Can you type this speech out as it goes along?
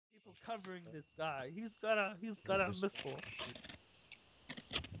covering this guy. He's got a missile.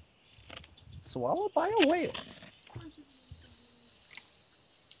 Swallowed by a whale.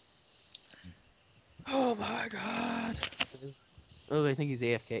 Oh my god. Oh, I think he's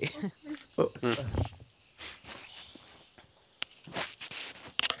AFK.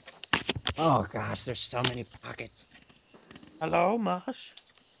 Oh gosh, there's so many pockets. Hello, Mosh.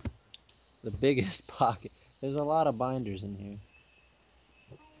 The biggest pocket. There's a lot of binders in here.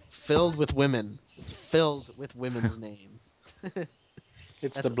 Filled with women. Filled with women's names.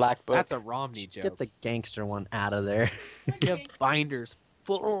 It's That's the black book. That's a Romney joke. Get the gangster one out of there. You have binders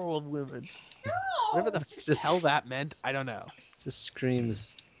full of women. Whatever the Just- hell that meant, I don't know. Just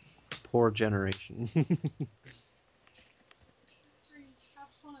screams poor generation.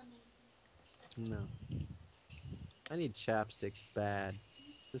 No. I need chapstick bad.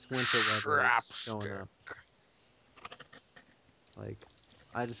 This winter weather is showing up. Like,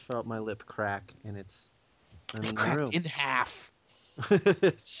 I just felt my lip crack, and I'm in my room. Cracked in half.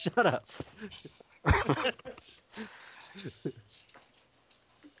 Shut up.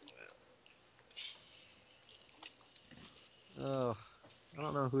 Oh, I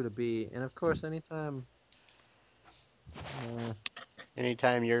don't know who to be. And of course, anytime.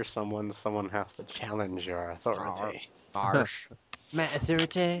 Anytime you're someone, someone has to challenge your authority. Marsh. My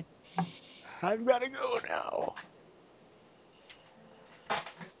authority. I've got to go now.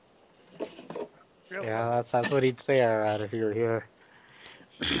 Really? Yeah, that's what he'd say, alright, if you were here.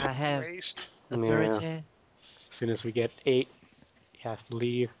 I have Waste. authority. As soon as we get 8, he has to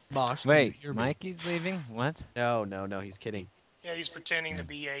leave. Mosh, can you Wait, hear me? Mikey's leaving? What? No, he's kidding. Yeah, he's pretending to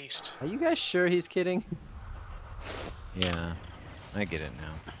be aced. Are you guys sure he's kidding? Yeah, I get it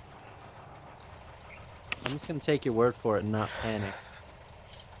now. I'm just gonna take your word for it and not panic.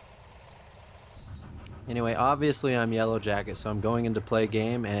 Anyway, obviously I'm Yellow Jacket, so I'm going into play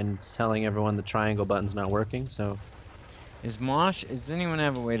game and telling everyone the triangle button's not working, so... Is Mosh? Does anyone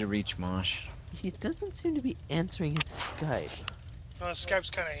have a way to reach Mosh? He doesn't seem to be answering his Skype. Well, Skype's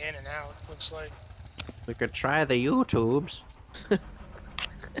kind of in and out, looks like. We could try the YouTubes.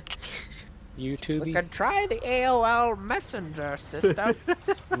 YouTube, We could try the AOL Messenger system.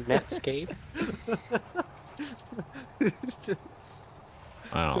 Netscape.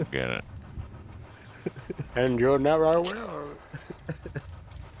 I don't get it. And you're never will.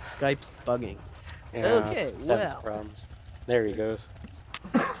 Skype's bugging. Yeah, Okay, it's having well. problems. There he goes.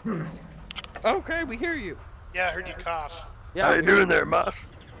 Okay, we hear you. Yeah, I heard you cough. Yeah, How you we hear doing there, Mosh?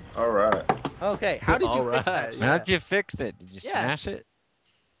 All right. Okay, how did you fix that? Alright, shit? How'd you fix it? Did you Yes. smash it?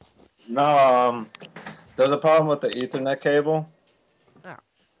 No, there's a problem with the Ethernet cable.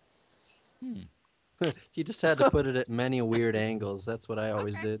 He just had to put it at many weird angles. That's what I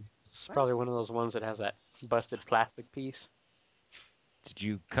always did. It's probably one of those ones that has that busted plastic piece. Did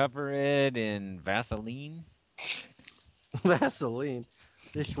you cover it in Vaseline? Vaseline.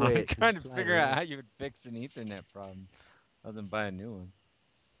 This way. I'm it can trying to slide figure out around. how you would fix an Ethernet problem other than buy a new one.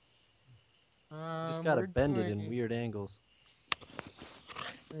 Just gotta we're bend it in doing- weird angles.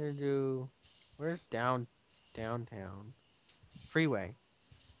 Where's downtown? Freeway.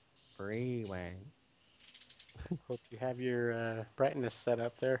 Freeway. Hope you have your brightness set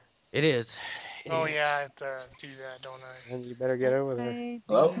up there. It is. Oh, yeah, I have to do that, don't I? And you better get over there.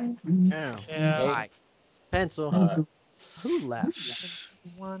 Hello? Yeah. Yeah. Hey. Hi. Pencil. Who left?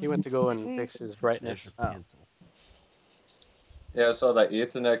 He went to go and fix his There's brightness. your Oh. pencil. Yeah, so the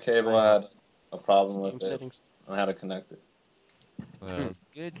Ethernet cable had a problem Game with it. settings. I had to connect it. Well,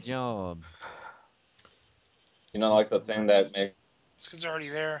 good job. You know, like the thing that makes It's 'cause it's already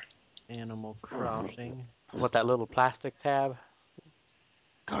there. Animal Crossing. With that little plastic tab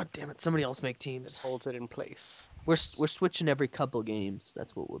God damn it! Somebody else make that teams. holds it in place. We're switching every couple games.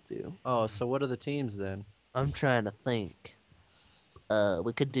 That's what we'll do. Oh, so what are the teams then? I'm trying to think.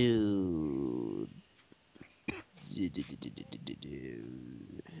 We could do.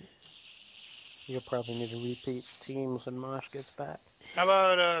 You'll probably need to repeat teams when Mosh gets back. How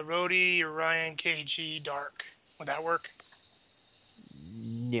about Rhodey, Orion, KG, Dark? Would that work?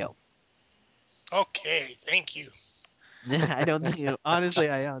 No. Okay, thank you. I don't think. Honestly,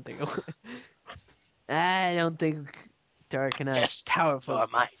 I don't think. I don't think Dark and I Yes, powerful for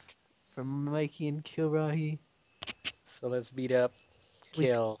Mike. for Mikey and Kilrahi. So let's beat up We-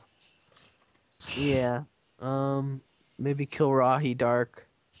 Kill. Yeah. Maybe Kilrahi, Dark,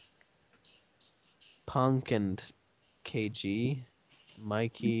 Punk, and KG,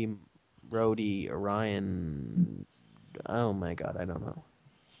 Mikey, Rhodey, Orion. Oh my God, I don't know.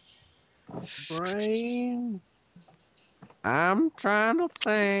 Brain. I'm trying to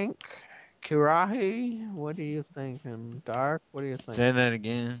think. Kirahi, what are you thinking? Dark, what do you think? Say that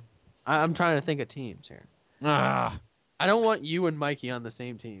again. I'm trying to think of teams here. Ah, I don't want you and Mikey on the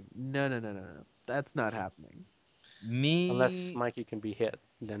same team. No. That's not happening. Unless me, Mikey can be hit,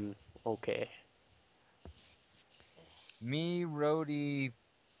 then okay. Rhodey,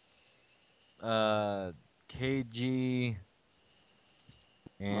 KG,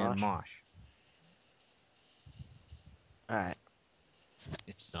 and Mosh. Mosh. All right.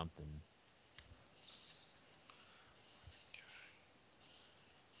 It's something.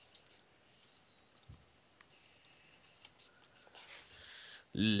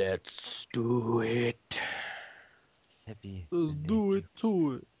 Let's do it. Happy. Let's do it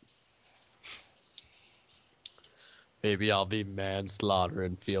to it. Maybe I'll be manslaughter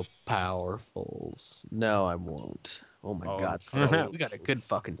and feel powerful. No, I won't. Oh my god. We got a good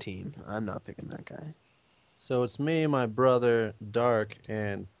fucking team. I'm not picking that guy. So it's me, my brother, Dark,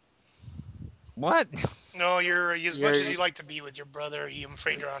 and What? No, you're as much as You're you like to be with your brother. I'm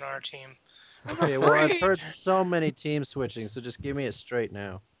afraid you're on our team. okay. Well, I've heard so many team switching, so just give me it straight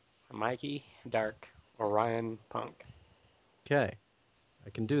now. Mikey, Dark, Orion, Punk. Okay, I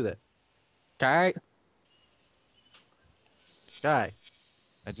can do that. Okay. Guy,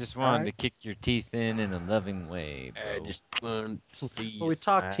 I just wanted Alright. to kick your teeth in a loving way, I bro. just want to see well, you we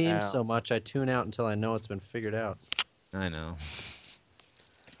talk teams smile. so much, I tune out until I know it's been figured out. I know.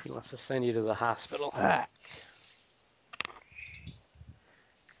 He wants to send you to the hospital. Fuck.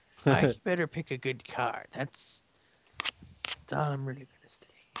 Mikey better pick a good card. That's all I'm really gonna say.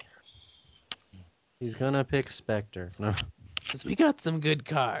 He's gonna pick Spectre. No. Because we got some good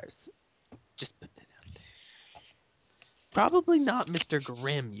cars. Just putting it out there. Probably not Mr.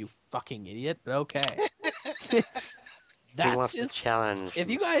 Grimm, you fucking idiot, but okay. He That's wants to his. challenge.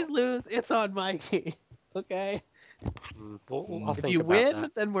 If you guys lose, it's on Mikey. Okay? I'll If think you about win,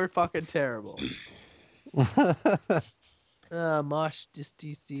 that. then we're fucking terrible. Mosh just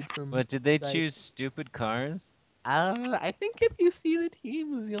DC'd from But did they Skype. choose stupid cars? I think if you see the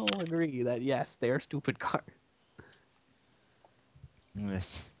teams, you'll agree that yes, they're stupid cars.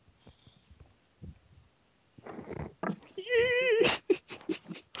 Yes.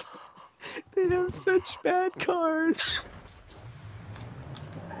 They have such bad cars.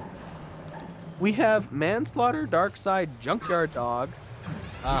 We have Manslaughter, Darkside, Junkyard Dog,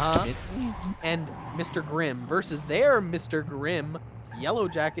 and Mr. Grimm versus their Mr. Grimm, Yellow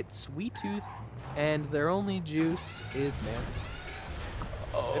Jacket, Sweet Tooth, and their only juice is Manslaughter.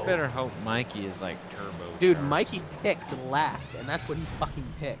 They better hope Mikey is like turbo. Dude, Mikey picked last, and that's what he fucking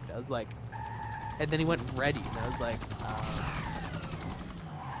picked. I was like, and then he went ready, and I was like,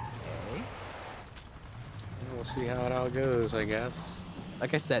 okay. We'll see how it all goes, I guess.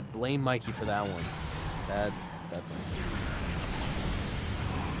 Like I said, blame Mikey for that one. That's it.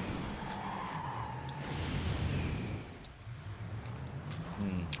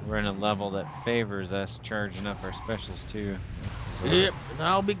 We're in a level that favors us charging up our specials too. Yep, and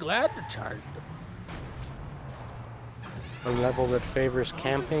I'll be glad to charge them. A level that favors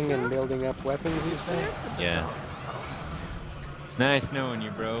camping and building up weapons, you say? Yeah. It's nice knowing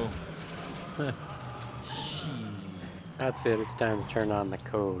you, bro. That's it. It's time to turn on the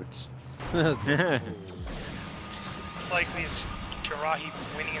codes. It's likely it's Karahi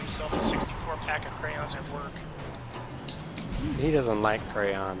winning himself a 64 pack of crayons at work. He doesn't like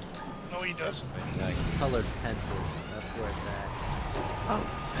crayons. No, he doesn't. Colored pencils. That's where it's at. Oh,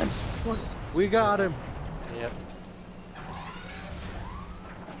 that's what is this? We got him. Yep.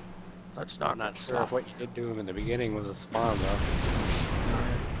 Let's not I'm not sure if what you did to him in the beginning was a spawn, though.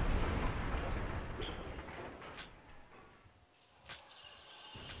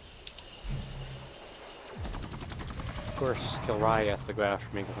 Of course, Kilrai has to go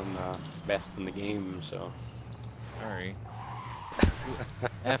after me because I'm best in the game, so... Sorry.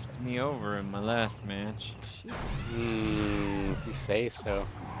 Effed me over in my last match. If you say so.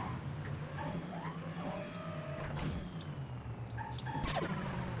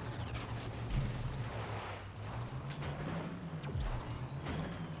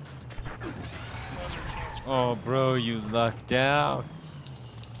 Oh, bro, you lucked out.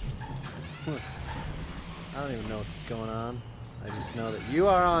 I don't even know what's going on. I just know that you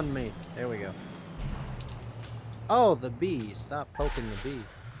are on me. There we go. Oh, the bee. Stop poking the bee.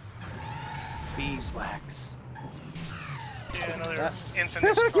 Beeswax. Yeah, another That-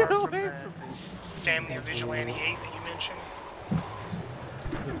 infamous Get car from away the from me. Family of Vigilante 8 that you mentioned.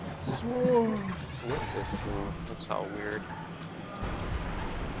 Sword. With this thing, that's all weird.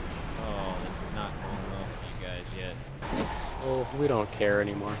 Oh, this is not going well for you guys yet. Oh, we don't care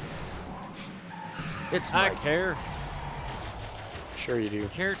anymore. It's I Mikey. care. Sure you do. I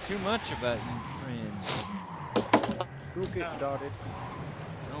care too much about you friends. Who get dotted?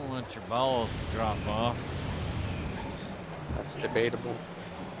 I don't want let your balls drop off. That's debatable.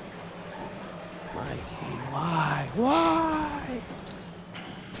 Mikey, why? Why?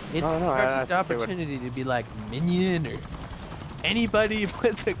 It's No, a no, I perfect think they would. opportunity to be like Minion or anybody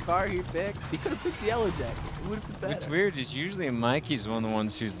with the car he picked. He could have picked Yellow Jacket. It would have been better. What's weird is usually Mikey's one of the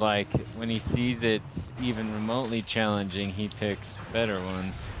ones who's like, when he sees it's even remotely challenging, he picks better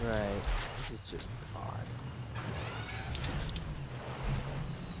ones. Right. This is just odd.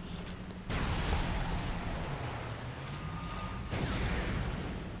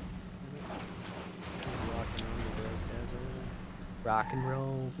 Rock and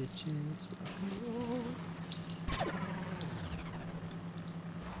roll, bitches. Rock and roll.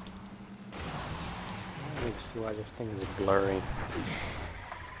 I need to see why this thing is blurry.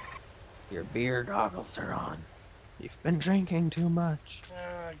 Your beer goggles are on. You've been drinking too much.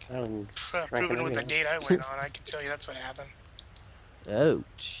 I haven't drank Proven with the anything. date I went on, I can tell you that's what happened.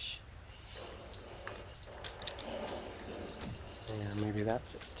 Ouch. Yeah, maybe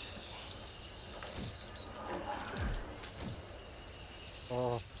that's it.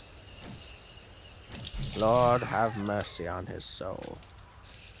 Oh, Lord have mercy on his soul.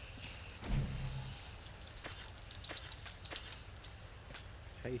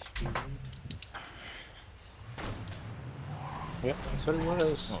 Tasty. yep, that's what it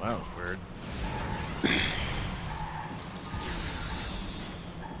was. Oh, that was weird.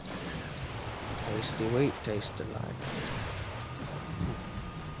 Tasty wheat, tasty like.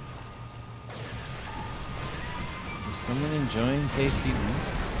 Is someone enjoying tasty meat?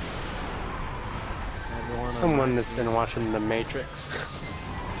 Someone that's been watching The Matrix.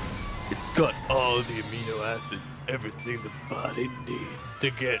 It's got all the amino acids, everything the body needs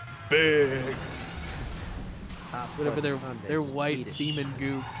to get big. Whatever their white semen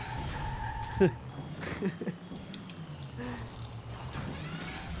goop.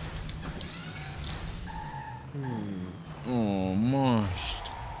 Oh, mushed.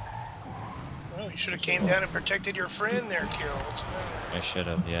 Well, you should have came down and protected your friend there, Kill. What's the matter? I should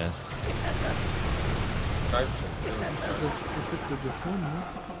have, yes. Skype.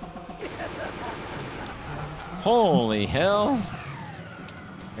 Holy hell!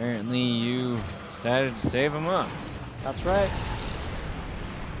 Apparently you decided to save him up. That's right.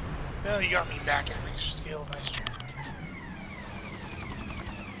 Well, you got me back at least. Skill, nice job.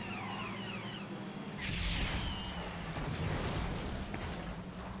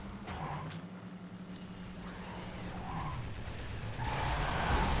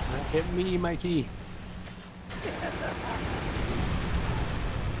 Hit me, Mikey.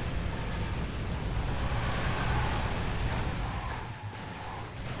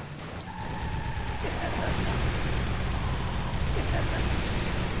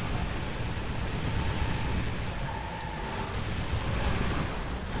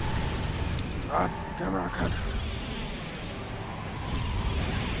 Come on, cut.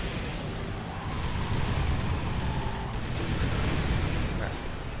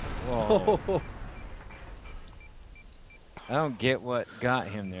 Whoa. I don't get what got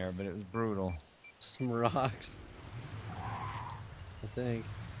him there, but it was brutal. Some rocks. I think.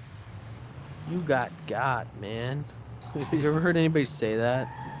 You got, man. You ever heard anybody say that?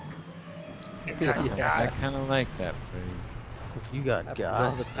 I kind of like that phrase. You got, Happens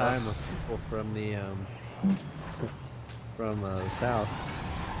all the time with people from the south.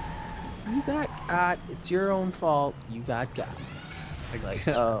 You got, it's your own fault. You got. Like,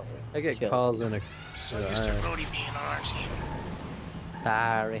 oh, I get kill. calls in a. So used to Brody being on our team.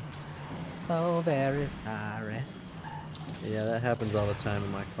 Sorry. So very sorry. Yeah, that happens all the time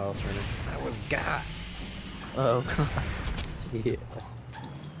in my call center. I was got. Oh, God. Yeah.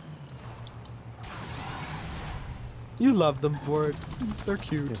 You love them for it. They're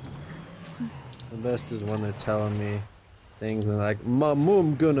cute. The best is when they're telling me things and they're like, "My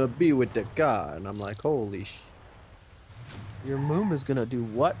mom gonna be with the guy," and I'm like, "Holy sh!" Your moom is gonna do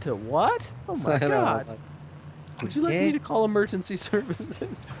what to what? Oh my I know, God. like, Would you like me to call emergency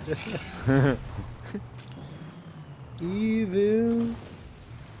services? evil.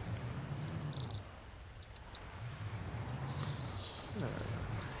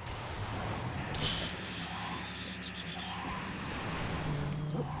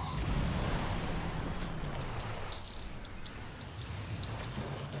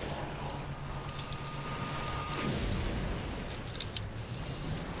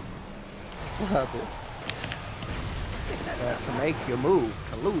 Love it. To make you move,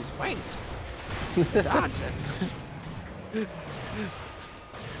 to lose weight. Dodging.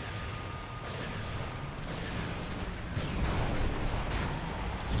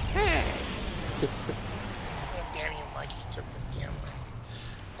 Hey. Danny and Mikey took the damn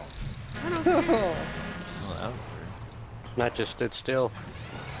Well, that was weird. Not just stood still.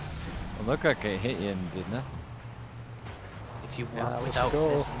 Well, looked like I hit you and did nothing. If you Yeah, walk that was without the goal.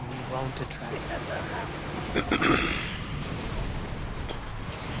 rhythm, you won't attract other.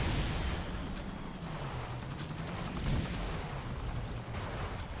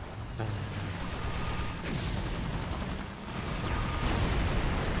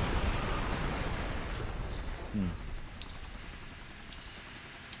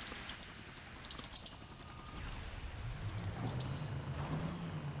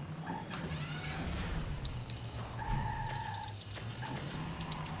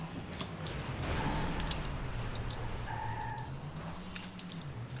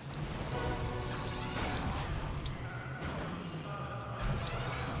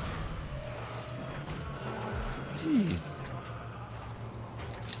 Jeez.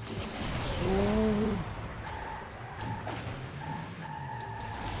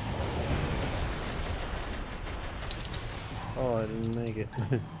 Oh, I didn't make it.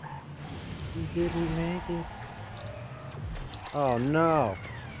 You didn't make it. Oh no!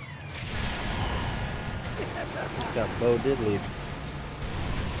 Just got Bo Diddley.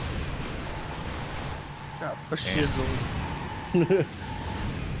 Got for shizzled.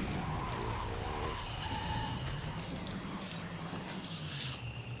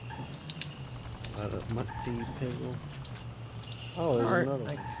 Out of my tea pizzle. Oh, there's Alright. another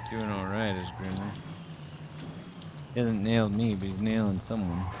one. Mike's doing alright as Grimmer. He hasn't nailed me, but he's nailing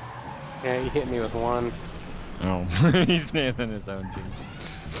someone. Yeah, he hit me with one. Oh, he's nailing his own team.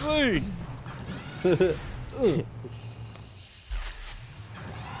 Wait!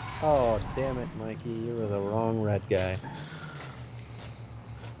 Oh, damn it, Mikey. You were the wrong red guy.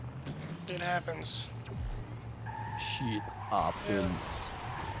 It happens. Shit happens.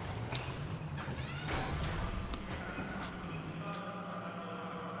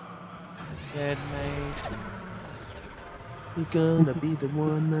 Said mate. You're gonna be the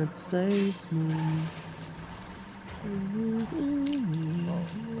one that saves me. Pretty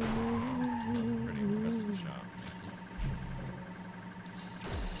impressive shot.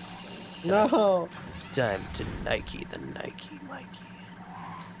 No! Time to Nike the Nike, Mikey.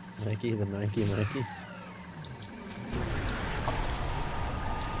 Mikey, the Nike Mikey.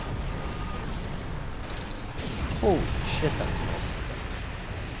 Holy shit, that was nice stuff.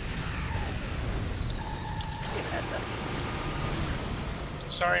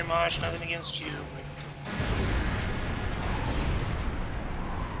 Sorry, Mosh, nothing against you.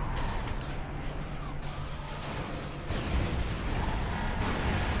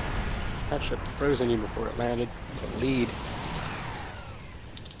 That should have frozen you before it landed. It's a lead.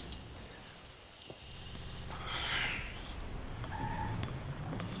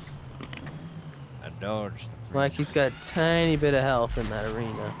 I dodged the freeze. Mikey's got a tiny bit of health in that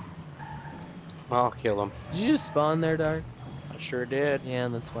arena. I'll kill him. Did you just spawn there, Dark? I sure did. Yeah,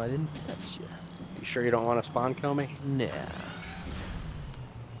 and that's why I didn't touch you. You sure you don't want to spawn kill me? Nah.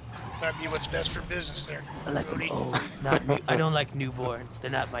 Might be what's best for business there. I like them Brody. old. Not new. I don't like newborns.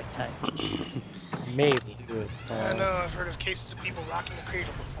 They're not my type. Maybe. Do it, I Paul. know, I've heard of cases of people rocking the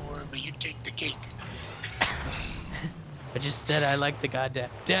cradle before, but you take the cake. I just said I like the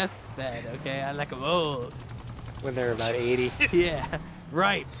goddamn deathbed, okay? I like them old. When they're about 80. Yeah,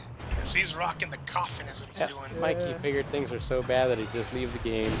 right. So he's rocking the coffin is what he's Yeah, doing. Mikey figured things are so bad that he'd just leave the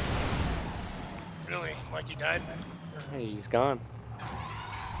game. Really? Mikey died? Hey, he's gone.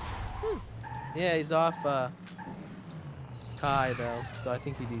 Yeah, he's off Kai, though, so I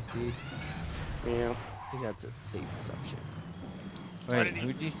think he DC'd. Yeah. I think that's a safe assumption. Why Wait, did he-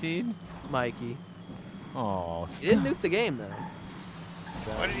 who DC'd? Mikey. Oh, He didn't nuke the game, though.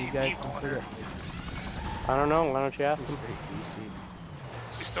 So Why did you he guys leave, I consider it. I don't know. Why don't you ask him? Straight DC'd.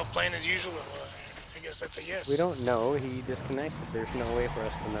 Is he still playing as usual? Or what? I guess that's a yes. We don't know. He disconnected. There's no way for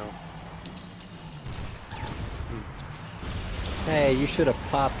us to know. Hey, you should have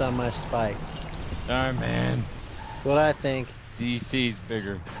popped on my spikes. sorry, man. That's what I think. DC's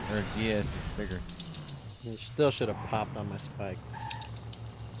bigger, or DS is bigger. You still should have popped on my spike.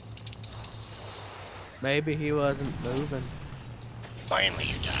 Maybe he wasn't moving. Finally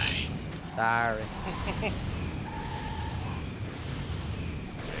you die. Sorry.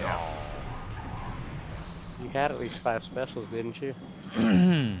 You had at least 5 specials, didn't you?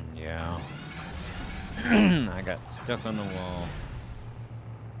 Yeah. I got stuck on the wall.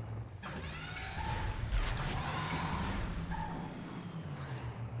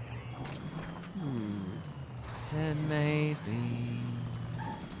 Said maybe.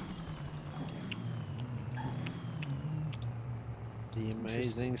 The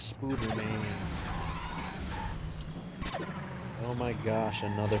amazing Spooderman. Oh my gosh,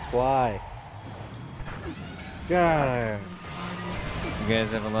 another fly. Got her. You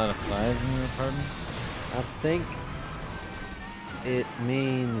guys have a lot of flies in your apartment? I think it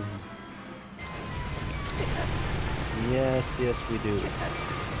means yes, we do.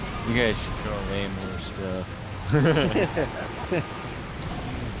 You guys should throw away more stuff.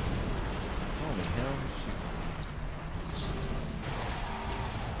 Holy hell,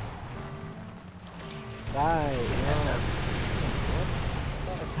 Die.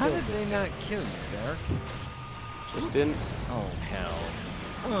 how did they not kill you, Dark? Just didn't. Oh,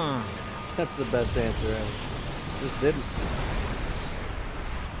 hell. That's the best answer ever. Just didn't.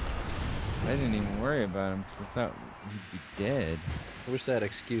 I didn't even worry about him because I thought he'd be dead. I wish that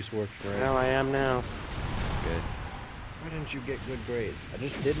excuse worked for Well, I am now. Good. Why didn't you get good grades? I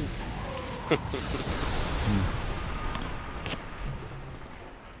just didn't.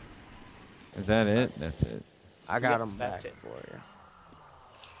 Is that it? That's it. I got Yep, him that's back it. for you.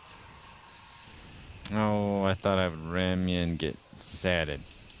 Oh, I thought I would ram you and get sadded.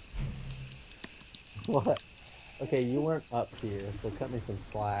 What? Okay, you weren't up here, so cut me some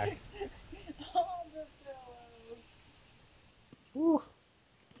slack. All the pillows. Whew.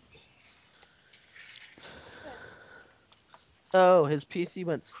 Oh, his PC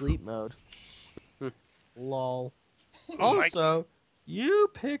went sleep mode. Hmm. Lol. Oh, Mike. Also, you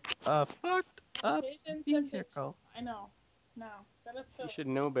picked a fucked up Vision said pick- vehicle. I know. No. Set up You pillow. should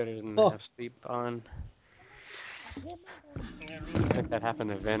know better than Oh. have sleep on. Yeah, I think that happened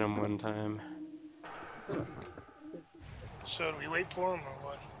to Venom one time. so do we wait for him or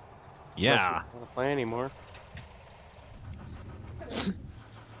what? Unless you Yeah. don't want to play anymore.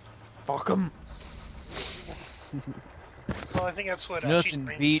 Fuck him. Well, I think that's what Cheech Nothing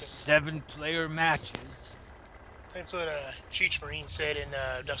Marine beats said. 7-player matches. That's what Cheech Marine said in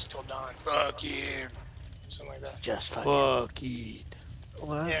Dusk Till Dawn. Fuck you. Something like that. Just Fuck it.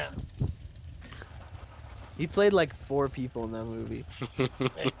 What? Yeah. He played like 4 people in that movie. Yeah,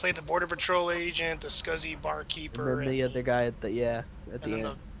 he played the Border Patrol agent, the scuzzy And barkeeper, then the other guy at the at and the then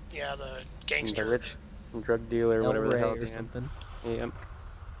end. the The gangster. rich drug dealer, El whatever the hell Rey at or the end. something. Yep.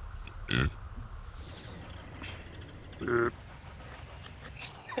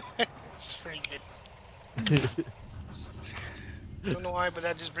 It's pretty good. Don't know why, but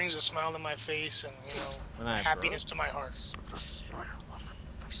that just brings a smile to my face and When I happiness to my heart.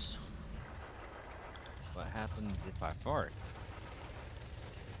 What happens if I fart?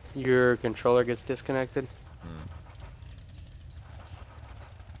 Your controller gets disconnected.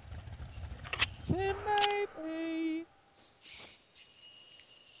 Maybe.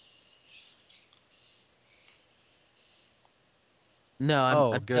 No,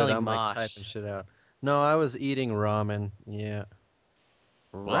 Oh, I'm good. telling I'm like Mosh. typing shit out. No, I was eating ramen. Yeah.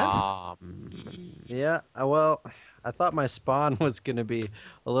 Yeah. Well, I thought my spawn was gonna be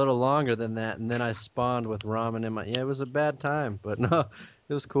a little longer than that, and then I spawned with ramen in my. Yeah, it was a bad time, but no,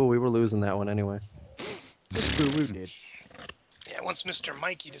 it was cool. We were losing that one anyway. That's cool. We did. Yeah, once Mr.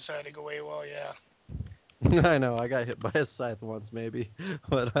 Mikey decided to go AWOL, yeah. I know. I got hit by a scythe once, maybe,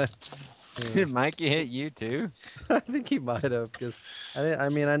 but Did Mikey hit you too? I think he might have because I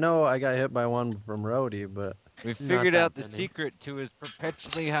mean, I know I got hit by one from Rhodey, but We Not figured that out the many. secret to his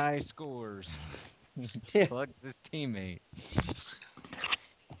perpetually high scores. Yeah. Plugs his teammate.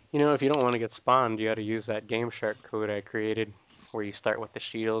 You know, if you don't want to get spawned, you got to use that Game Shark code I created, where you start with the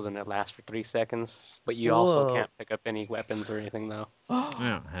shield and it lasts for 3 seconds. But you also Whoa. can't pick up any weapons or anything, though. I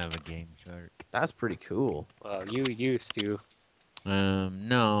don't have a game shark. That's pretty cool. Well, you used to.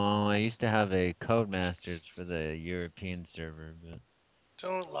 No, I used to have a Codemasters for the European server, but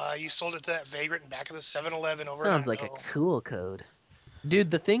Don't lie, you sold it to that vagrant in back of the 7-Eleven over Sounds in like a Idaho. cool code.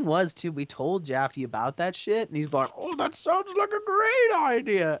 Dude, the thing was, too, we told Jaffe about that shit, and he's like, oh, that sounds like a great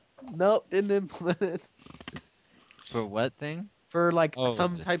idea. Nope, didn't implement it. for what thing? For, like, Oh,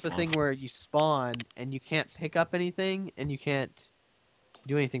 some the type of thing spawn. where you spawn, and you can't pick up anything, and you can't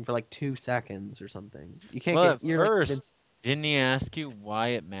do anything for, like, 2 seconds or something. You can't Well, get, at you're, like, first, didn't he ask you why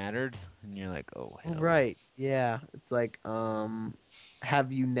it mattered? And you're like, oh, hell. right, yeah. It's like,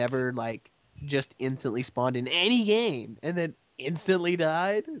 have you never, like, just instantly spawned in any game, and then instantly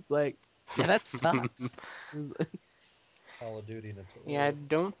died? It's like, yeah, that sucks. Call of Duty notorious. Yeah, I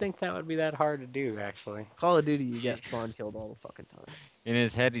don't think that would be that hard to do, actually. Call of Duty, you get spawn killed all the fucking time. In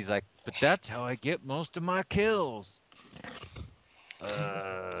his head, he's like, but that's how I get most of my kills.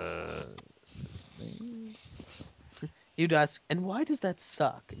 You'd ask, and why does that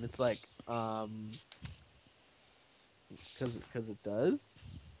suck? And it's like, because it does.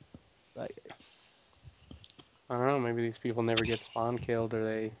 Like, I don't know, maybe these people never get spawn killed or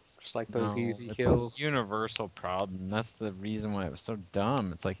they Just like those No, easy it's kills. a universal problem. That's the reason why it was so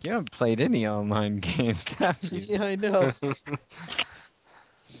dumb. It's like you haven't played any online games, have you? Yeah, I know.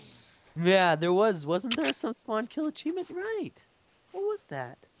 Yeah, wasn't there some spawn kill achievement? Right. What was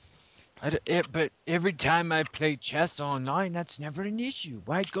that? But every time I play chess online, that's never an issue.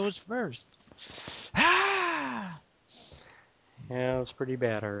 White goes first. Ah! Yeah, it was pretty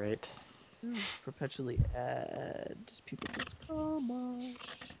bad, alright. Perpetually add people plus comma.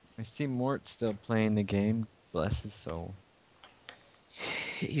 I see Mort still playing the game. Bless his soul.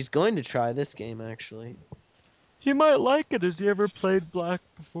 He's going to try this game actually. He might like it. Has he ever played Black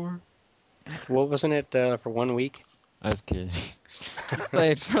before? What wasn't it for 1 week? I was kidding. He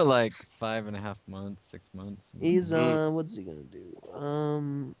played for like 5.5 months, 6 months. He's Mm. what's he gonna do?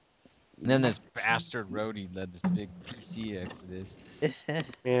 And then this bastard Rhodey led this big PC exodus.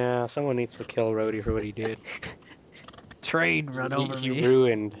 Yeah, someone needs to kill Rhodey for what he did. Train run over He me.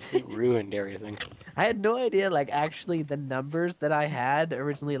 ruined everything. I had no idea, like, actually the numbers that I had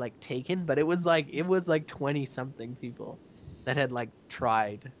originally like taken, but it was like 20 something people that had like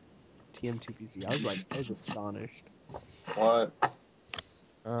tried TM2PC. I was astonished. What?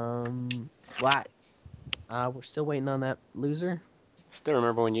 What? We're still waiting on that loser. Still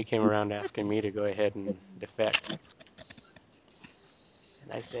remember when you came around asking me to go ahead and defect.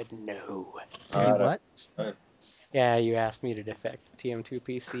 And I said no. To do what? Alright. Yeah, you asked me to defect TM2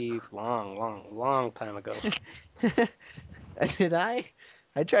 PC long time ago. Did I?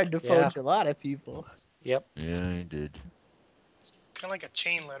 I tried to Yeah. poach a lot of people. Yep. Yeah, I did. Kind of like a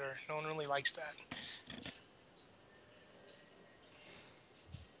chain letter. No one really likes that.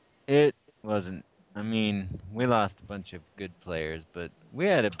 It wasn't. I mean, we lost a bunch of good players, but we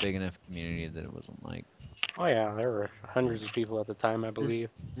had a big enough community that it wasn't like. Oh yeah, there were hundreds of people at the time, I Does, believe.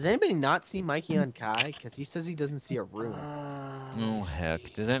 does anybody not see Mikey on Kai? Because he says he doesn't see a room. Let Oh me heck!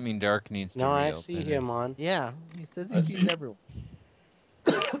 see. Does that mean Dark needs to No, I reopen? see him on. Yeah, he says he I sees see. everyone.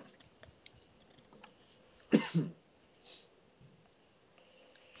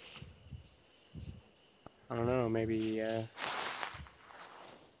 I don't know, maybe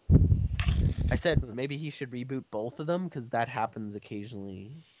I said maybe he should reboot both of them because that happens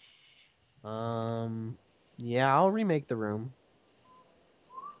occasionally. Yeah, I'll remake the room.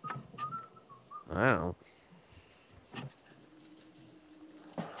 Wow.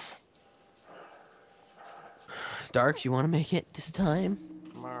 Dark, you want to make it this time?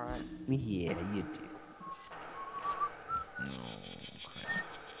 I'm alright. Yeah, you do. No crap.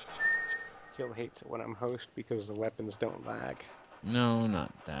 Kill hates it when I'm host because the weapons don't lag. No,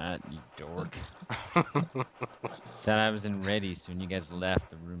 not that, you dork. That I was in ready, so when you guys left,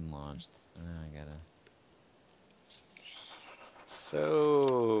 the room launched. So now I gotta.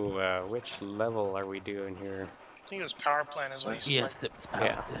 So, which level are we doing here? I think it was power plant is what he Yes, selected. it was Power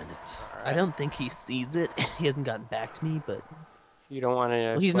Yeah. Planet. I Alright. don't think he sees it. He hasn't gotten back to me, but You don't want to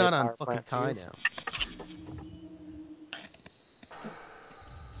well, he's play not on Power fucking Plant Kai 2? now.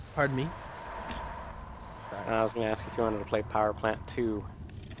 Pardon me. Sorry. I was going to ask if you wanted to play Power Plant 2.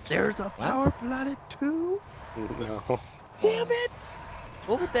 There's a Power Planet 2? No. Damn it!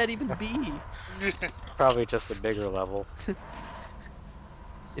 What would that even be? Probably just a bigger level.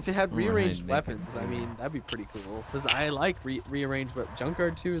 If it had Oh, I'd rearranged make it weapons, I too. mean, that'd be pretty cool. Because I like rearranged weapons.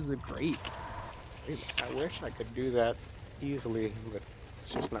 Junkyard 2 is a great level. I wish I could do that easily, but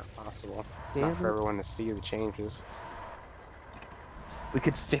it's just not possible. Damn Not for it. everyone to see the changes. We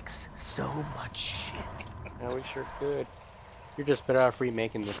could fix so much shit. Yeah, we sure could. You're just better off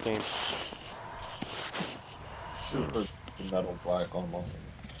remaking this game. Super metal black online.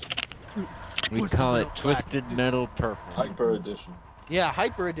 We Twisted call Metal it Black. Twisted Metal Purple. Hyper edition. Yeah,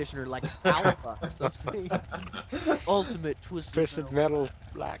 Hyper Edition or like Alpha or something. Ultimate Twisted Metal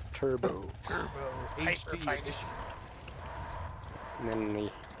Black Turbo. Turbo Hyper HD fighting. Edition. And then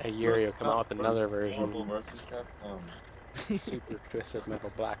a year you'll come out with another version. Marvel versus Capcom. Super Twisted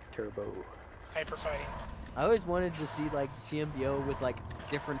Metal Black Turbo. Hyper fighting. I always wanted to see like TMBO with like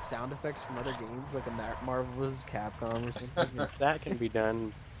different sound effects from other games, like a Marvel vs. Capcom or something. That can be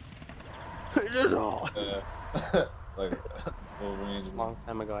done Yeah. Like Wolverine. a long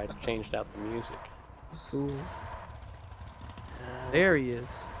time ago. I changed out the music. Cool. Uh, There he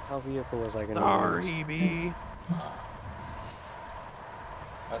is. How vehicle was I gonna There use? he be.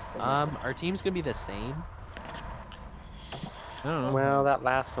 Custom. Our team's gonna be the same. I don't know. Well, that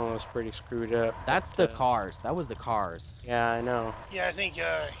last one was pretty screwed up. That's but, the cars. That was the cars. Yeah, I know. Yeah, I think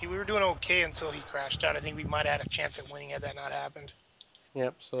we were doing okay until he crashed out. I think we might have had a chance at winning had that not happened.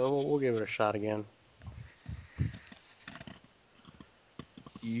 Yep. So we'll give it a shot again.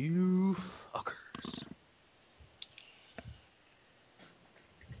 You fuckers.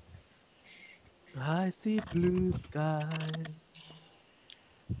 I see blue sky.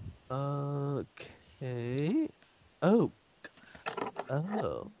 Okay. Oh.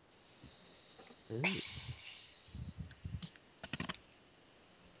 Oh.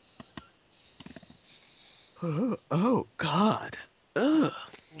 Ooh. Oh God. Ugh.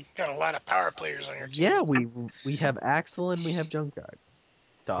 You've got a lot of power players on your team. Yeah, we have Axel and we have Junkyard.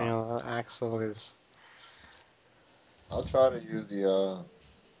 You Dog. know, Axel is. I'll try to use the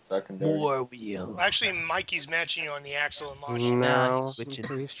secondary. War wheel. Actually, Mikey's matching you on the Axel and Mosh. Nah, he's No,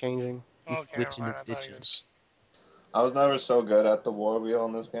 switching. he's changing. He's Okay, never switching mind. his I thought he bitches. was. I was never so good at the war wheel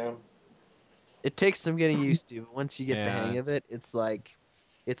in this game. It takes some getting used to, but once you get the Yeah, hang of it, it's like,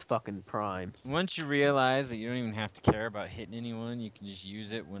 it's fucking prime. Once you realize that you don't even have to care about hitting anyone, you can just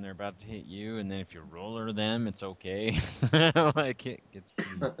use it when they're about to hit you, and then if you roller them, it's okay. Like it gets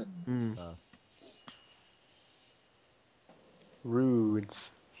pretty Mm. tough. Rudes.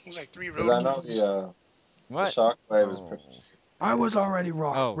 There's like 3 Because road I know kills. the What? shockwave is pretty Oh. cheap. I was already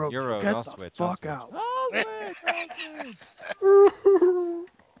Oh, road you're kill. road. Get I'll the switch. fuck I'll out. switch. I'll switch.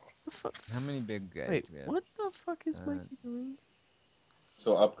 The fuck? How many big guys Wait, do we have? what the fuck is Uh, Mikey doing?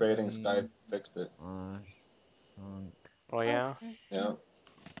 So upgrading Three, Skype fixed it. Punk. Oh yeah. Okay. Yeah.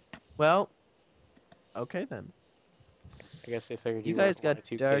 Well, okay then. I guess they figured You you guys weren't got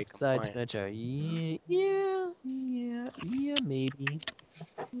Y2K dark side compliant. match. Yeah, maybe.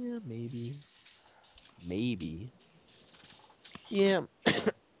 Yeah, maybe. Maybe. Yeah,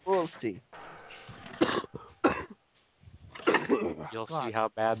 we'll see. You'll see God, how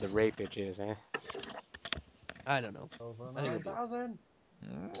bad the rapage is, eh? I don't know. Over I think it'll be. 9,000.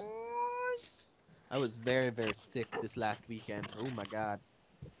 I was very, very sick this last weekend. Oh my God.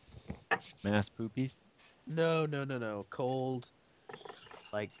 Mass poopies. No. Cold,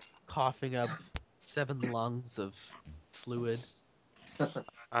 like coughing up 7 lungs of fluid.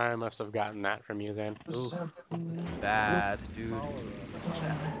 I must have gotten that from you then. Oof, bad, dude.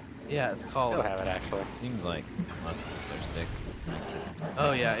 Bad. Yeah, it's Still cholera. have it actually. Seems like lots of people are sick.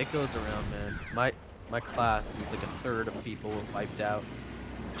 Oh yeah, it goes around, man. My class is like a third of people were wiped out.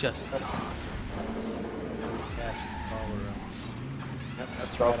 Just Catching cholera. Yep,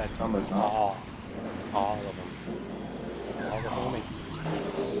 that's Drop right. I the took numbers, huh? all of them. All the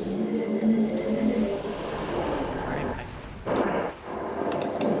homies.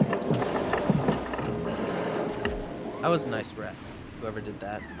 That was a nice rep. Whoever did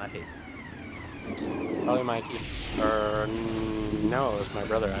that, I hate. Probably Mikey. Or no, it was my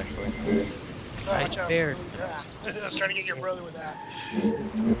brother actually. Oh, I watch out. spared. Yeah. I was trying to get your brother with that.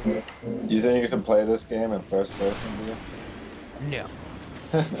 You think you can play this game in first person, do you? No.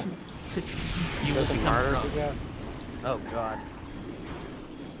 You will Doesn't become harder drunk. to get. Oh God.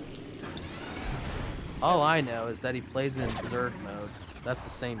 All I know is that he plays in Zerg mode. That's the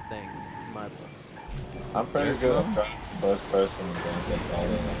same thing in my books. I'm pretty good at trying first person and don't get all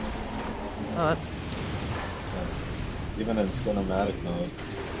in. Oh, that's, Even in cinematic mode.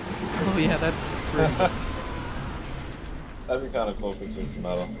 oh yeah, that's pretty good. That'd be kind of cool for Twisted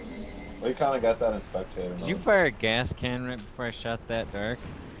Metal. We kind of got that in Spectator Did you mode. fire a gas can right before I shot that dark?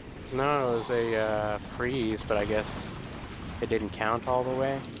 No, it was a freeze, but I guess it didn't count all the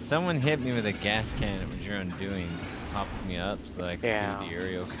way. Someone hit me with a gas can. It was your undoing. Popped me up so I could Yeah. do the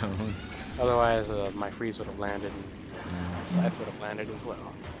aerial cone. Otherwise, my freeze would have landed and my scythe would have landed as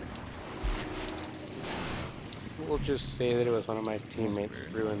well. We'll just say that it was one of my teammates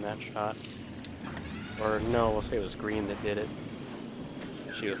that ruined that shot. Or no, we'll say it was Green that did it.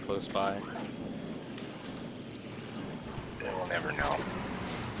 She was close by. We'll never know.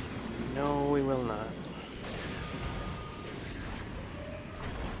 No, we will not.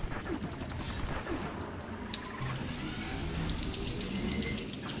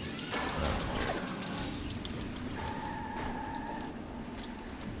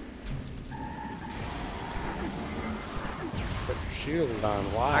 Put your shield on.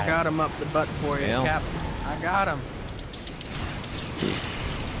 Why? I got him up the butt for you, Well. Captain. I got him.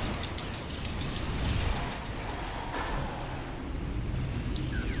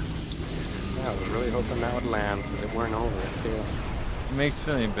 I was really hoping that would land, but it weren't over it too. It makes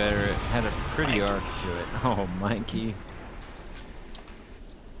feeling better. It had a pretty arc to it. Oh, Mikey.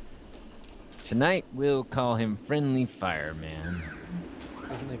 Tonight we'll call him Friendly Fireman.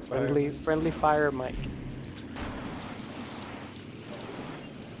 Friendly fire, Mike.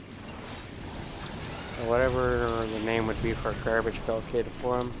 Or whatever the name would be for a garbage pail kid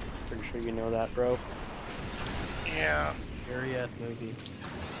for him. Pretty sure you know that, bro. Yeah. Scary ass movie.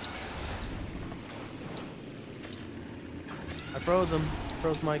 I froze him.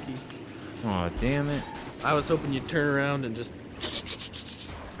 Froze Mikey. Oh, damn it. I was hoping you'd turn around and just.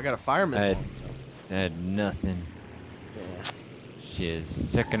 I got a fire missile. I had nothing. Yeah. Shiz.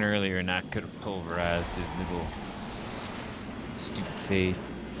 Second earlier, and I could have pulverized his little stupid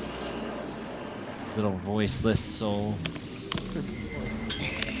face. His little voiceless soul.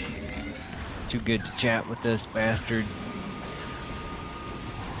 Too good to chat with us, bastard.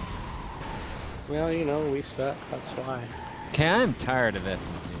 Well, you know, we suck, that's why. Okay, I'm tired of effing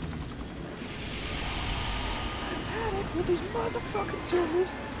zoomies. I've had it with these motherfucking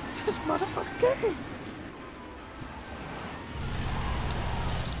zoomies. This motherfucking game.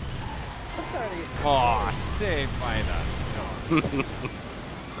 I'm tired of it. Oh, saved by the dog.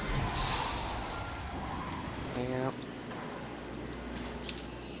 Yeah.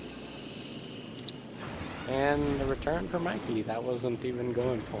 And the return for Mikey, that wasn't even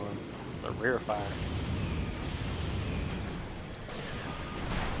going for him. The rear fire.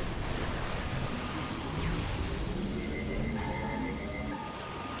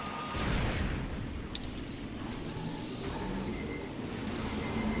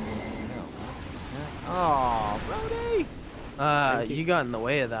 Oh, Brody! You got in the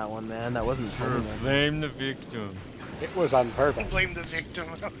way of that one, man. That wasn't Sure, permanent. blame the victim. It was on purpose. Blame the victim.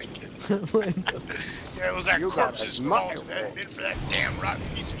 I like it. Blame the- Yeah, it was that You got corpse's it fault. my If it hadn't way. been for that damn rotten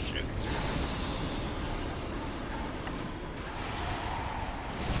piece of shit.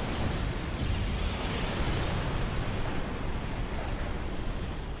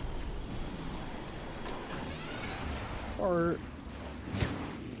 Or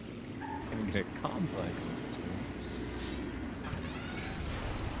Gonna get a complex in this one.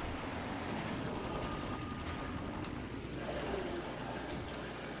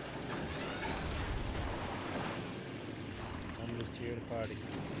 I'm just here to party.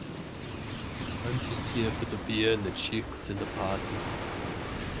 I'm just here for the beer and the chicks and the party.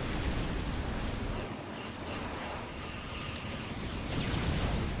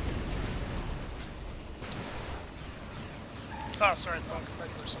 Oh, sorry, Punk. I thought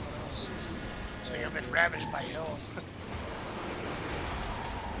you were someone else. So I've been ravaged by hell.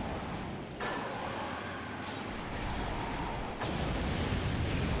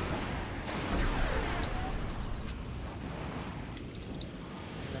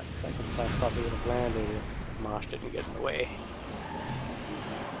 That second slash probably would have landed if Mosh didn't get in the way.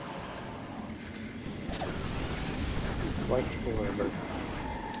 Quite forward.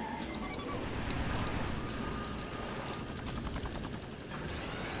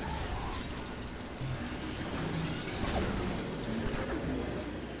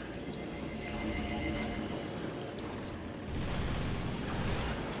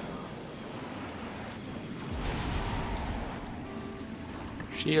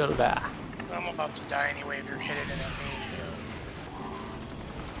 Shield that. I'm about to die anyway if you're hitting it at me.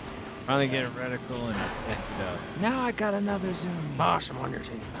 Finally get a reticle and F it up. Now I got another zoom. Bosh, I'm on your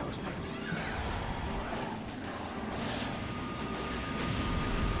team. That was me.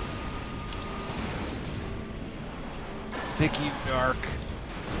 Sick you dark.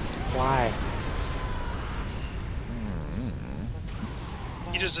 Why?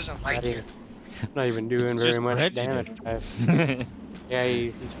 He just doesn't like you. Not even doing It's very just much damage. prejudice. Yeah,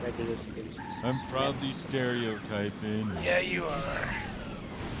 he's prejudiced against. I'm probably stereotyping. Yeah, you are.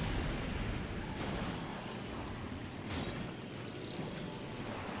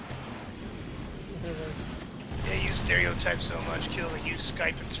 Yeah, you stereotype so much, kill that you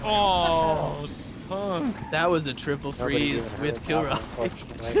Skype and surround. Oh, spunk. That was a triple Nobody freeze even with heard Kill that Rock. one,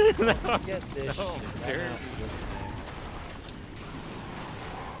 unfortunately. Get this Oh, shit. dirty. I'm out for this game.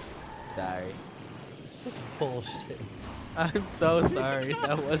 Sorry. This is bullshit. I'm so sorry.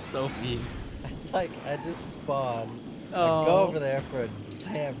 That was so mean. I just spawned. I Oh. go over there for a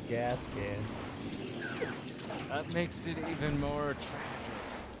damn gas can. That makes it even more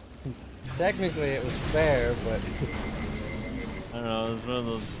tragic. Technically, it was fair, but I don't know, it was one of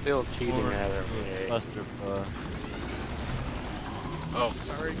those Still cheating more either way. cluster fucks. Oh,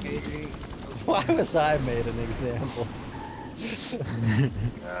 sorry, KG. why was I made an example?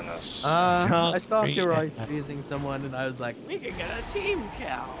 Honest. I saw Great. Kirai freezing someone, and I was like, we can get a team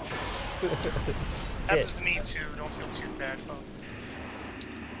cow. Happens to me too. Don't feel too bad, Punk.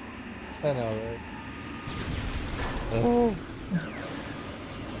 I know, right? Oh.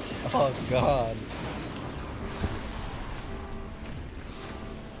 Oh, God.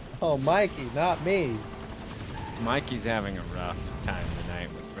 Oh, Mikey, not me. Mikey's having a rough time tonight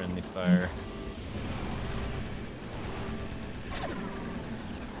with friendly fire.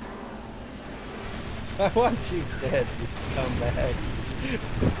 I want you dead, you scumbag.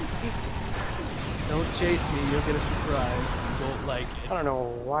 Don't chase me, you'll get a surprise. You won't like it. I don't know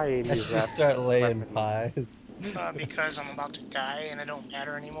why you I use should that start laying weapon. pies. Because I'm about to die and it don't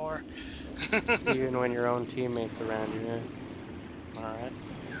matter anymore. Even when your own teammates around you, yeah. Alright.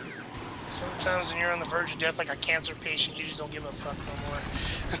 Sometimes when you're on the verge of death like a cancer patient, you just don't give a fuck no more.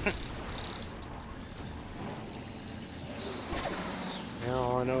 Yeah,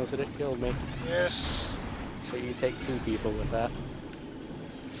 all I know is that it killed me. Yes. So you take 2 people with that.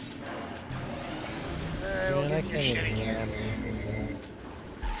 Alright, we'll Man, I give you your can't shit even again. land anything.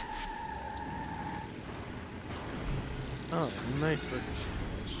 Oh, nice ricochet.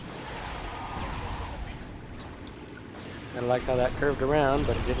 I like how that curved around,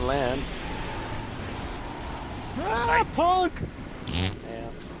 but it didn't land. Ah, punk! Yeah.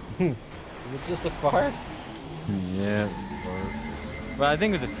 Is it just a fart? Yeah. Well, I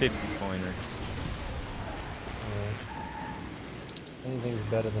think it was a 50 pointer. Anything's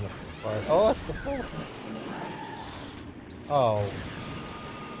better than a fart. Oh, that's the fart. Oh.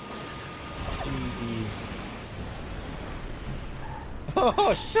 Jeez.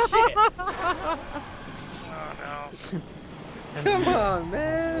 Oh, shit! Oh no. Come on,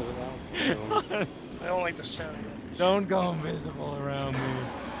 man! I don't like the sound of that. Don't go invisible around me.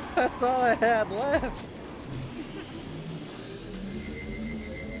 That's all I had left.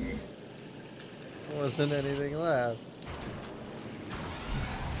 There wasn't anything left.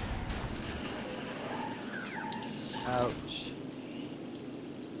 Ouch.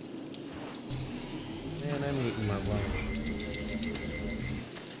 Man, I'm eating my lunch.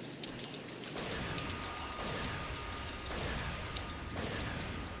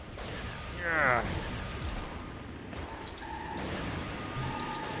 Yeah.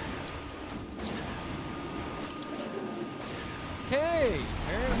 Okay,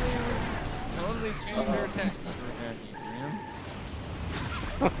 apparently we totally changed our attack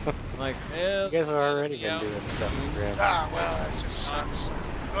like, hell, You guys are already yeah. been doing stuff with Graham. Ah, well, that just sucks.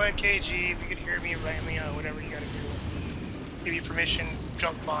 Go ahead, KG, if you can hear me, write me out, whatever you gotta do. Give you permission,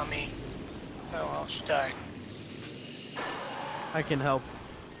 junk bomb me. Oh well, she died. I can help.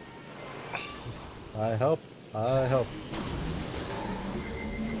 I help. I help.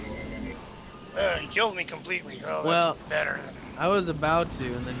 You killed me completely. Oh, Well- that's better than... I was about to,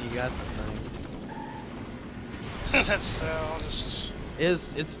 and then you got the thing. that's, I'll just...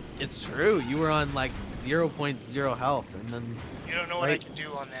 It's true. You were on like 0.0 health, and then You don't know what I Right. can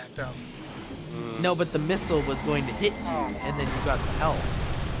do on that, though. no, but the missile was going to hit you, Oh. and then you got the health.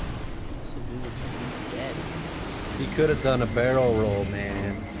 So dude was dead. He could have done a barrel roll,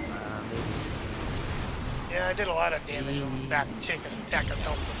 man. Maybe. Yeah, I did a lot of damage on that attack of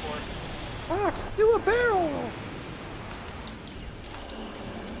health before. Fox, do a barrel roll.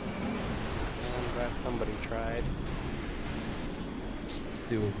 I'm glad somebody tried.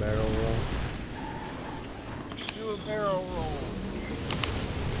 Do a barrel roll. Do a barrel roll.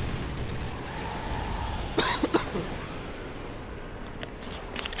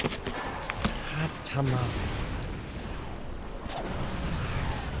 Hot tamale.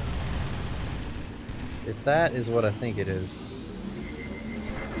 If that is what I think it is.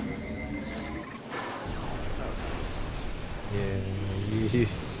 Yeah, you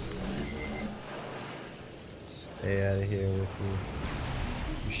stay out of here with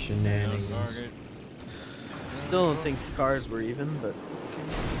your shenanigans. Target. Still don't think cars were even, but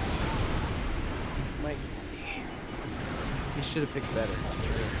Mikey. he should have picked better.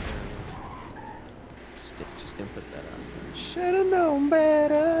 Just gonna put that out there. Should have known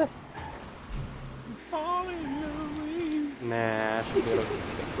better. Nah, I should be able to pick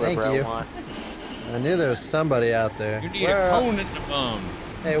Thank whoever you. I want. I knew there was somebody out there. You need Where a are- cone at the bum.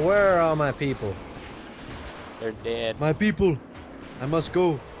 Hey, where are all my people? They're dead. My people! I must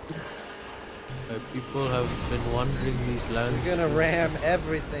go. My people have been wandering these lands. We're gonna for ram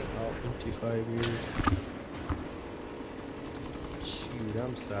everything. Oh, 25 years. shoot,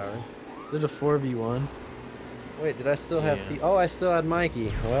 I'm sorry. Is it a 4v1? Wait, did I still have Yeah. Oh, I still had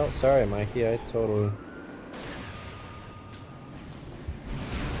Mikey. Well, sorry, Mikey. I totally...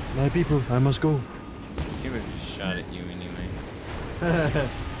 My people, I must go. He would have just shot at you anyway.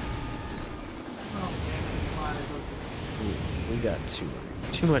 We got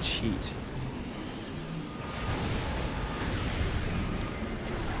too much heat.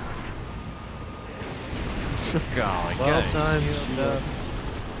 Golly, Well got timed healed shoot up. up.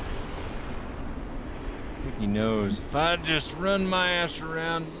 I think he knows. If I just run my ass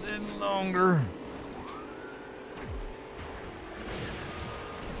around a little longer.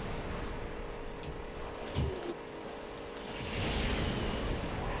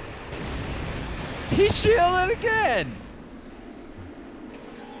 He's shielding again.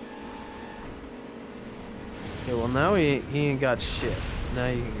 Okay, well now he ain't got shit. So now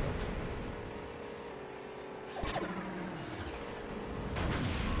you can go.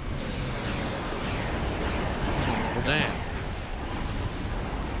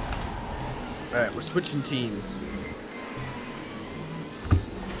 Alright, we're switching teams.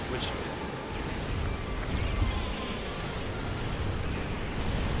 Switching.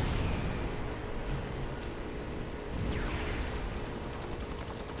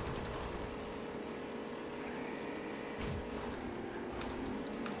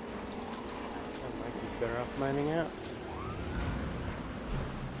 That might be better off mining out.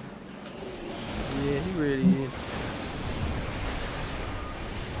 Yeah, he really is.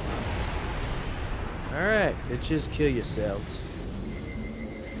 Alright, bitches, kill yourselves.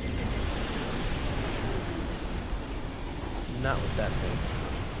 Not with that thing.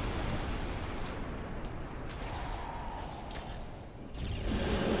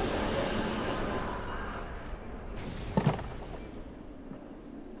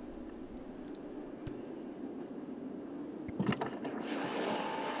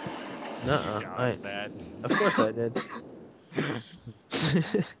 Nuh-uh. Dodge that. Of course I did.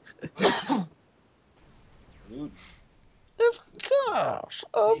 Dude,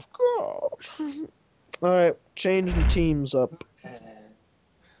 Of course. Alright, changing teams up.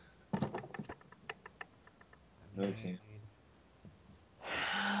 no teams.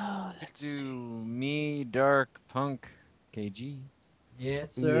 Let's do me, Dark, Punk, KG.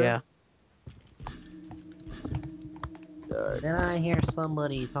 Yes, sir. Yeah. Did I hear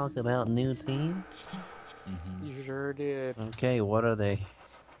somebody talk about new teams? Mm-hmm. You sure did. Okay, what are they?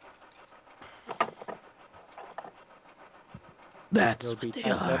 That's You'll what be they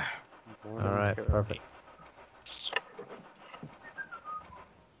typed up All momentarily. right, perfect.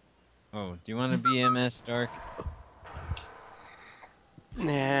 Oh, do you want to be MS, Dark?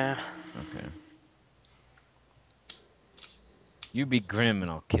 Nah. Okay. You be Grim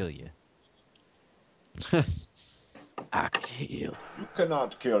and I'll kill you. I kill. You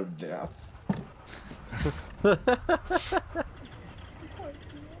cannot kill death.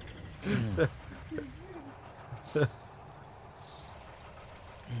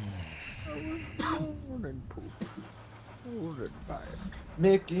 I was born in poop. Molded by it.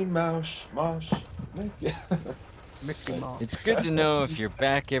 Mickey Mouse, Mouse, Mickey. Mickey Mouse. It's good to know if your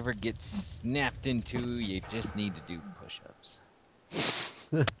back ever gets snapped into, you just need to do push-ups.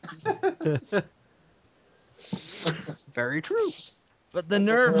 Very true. But the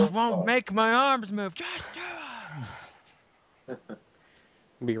nerves won't make my arms move. Just do it.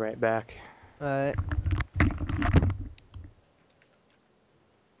 Be right back. Alright.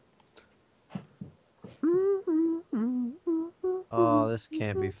 Oh, this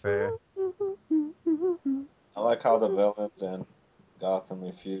can't be fair. I like how the villains and Gotham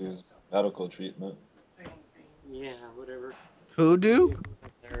refused medical treatment. Yeah, whatever. Who do?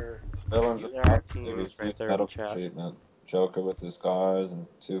 Their Villains of There are Gotham, they teams right refused there in the medical chat. treatment. Joker with his scars and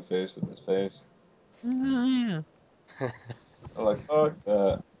Two-Face with his face. Yeah. I'm like, fuck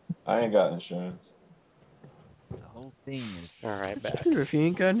that. I ain't got insurance. The whole thing is All right, That's back. true. If you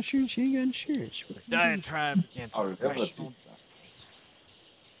ain't got insurance, you ain't got insurance. a diatribe against Our professional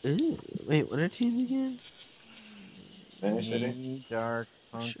abilities. Ooh, wait, what are teams again? Minicity? me, Dark,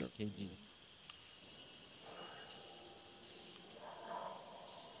 Punk, Sure. KG.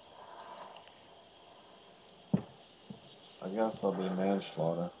 I guess I'll be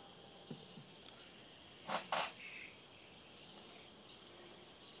manslaughter.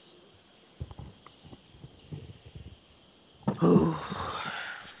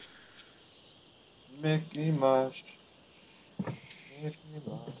 Mickey Mouse. Mickey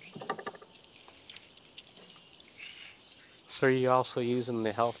Mouse. So are you also using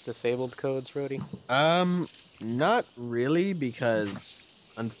the health disabled codes, Rody? Not really, because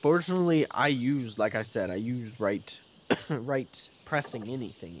unfortunately I use, like I said, I use right right pressing any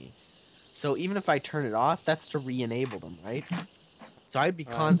thingy. So even if I turn it off, that's to re-enable them, right? So I'd be I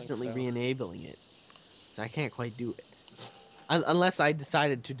think constantly so. re-enabling it. So I can't quite do it. Unless I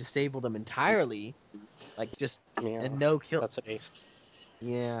decided to disable them entirely, like just Yeah, and no kill. that's an ace.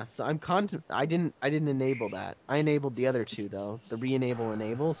 Yeah, so I didn't enable that. I enabled the other two though, the re-enable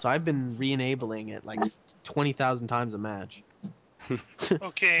enable. So I've been re-enabling it like 20,000 times a match.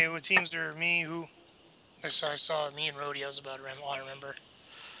 Okay, what teams are me? Who? I saw me and Rhodey. I was about to remember.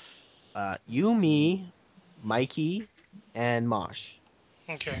 You, me, Mikey, and Mosh.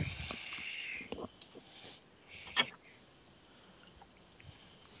 Okay.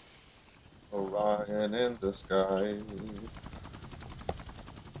 Orion in the sky.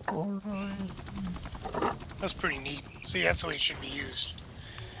 That's pretty neat. See, that's the way it should be used.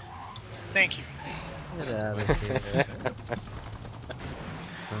 Thank you. Get out of here.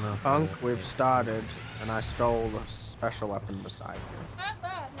 Turn off Punk, the we've started, and I stole the special weapon beside you. Not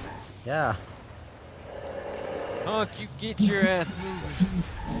that. Yeah. Punk, you get your ass moving.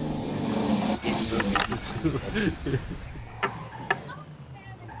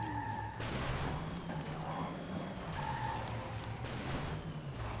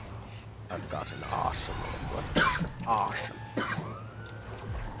 I've got an awesome motherfucker. Awesome.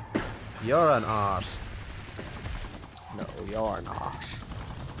 You're an arse. No, you're an arse.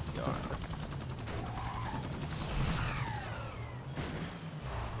 You're an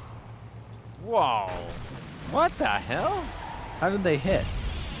Whoa! What the hell? How did they hit?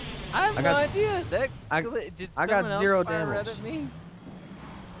 I have I no got- idea. That I- did I got someone else 0 fire red damage. at me?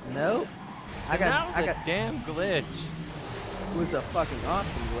 Nope. I That was got. a damn glitch. It was a fucking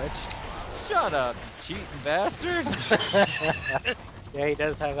awesome glitch. Shut up, you cheating bastard! Yeah, he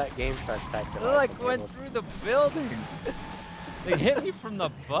does have that game shark type They device. like went through the building. They hit me from the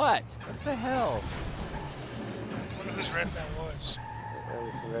butt. What the hell? I wonder whose red that was.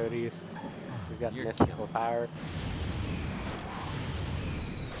 Early Roadies. He's got You're mystical killing me. power.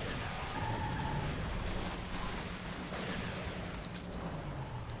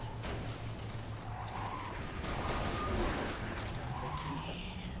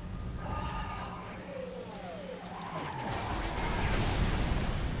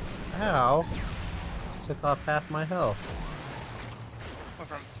 Ow. Took off half my health. What,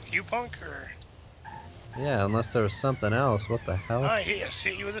 from you, punk, or? Yeah, unless there was something else. What the hell? I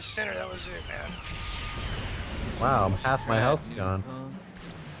hit you with a center. That was it, man. Wow, half my Crap, health's dude, gone. huh?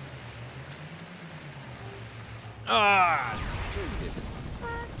 Ah!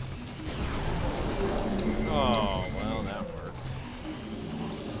 Oh, well, that works.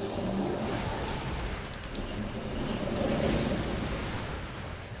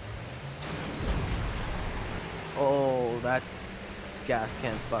 Oh, that gas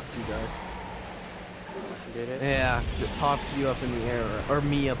can fucked you, guys. Did it? Yeah, because it popped you up in the air, or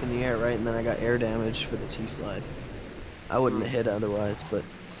me up in the air, right? And then I got air damage for the T-slide. I wouldn't have hit otherwise, but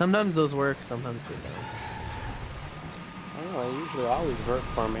sometimes those work, sometimes they don't. It sucks. Oh, they usually always work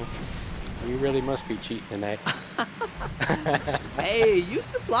for me. You really must be cheating tonight. Hey, you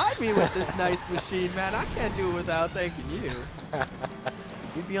supplied me with this nice machine, man. I can't do it without thanking you.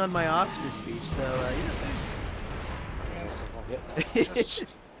 You'd be on my Oscar speech, so, thanks.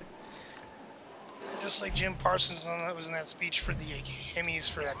 Just like Jim Parsons was in that speech for the Emmys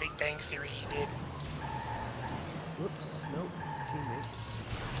for that Big Bang Theory he did. Whoops, nope,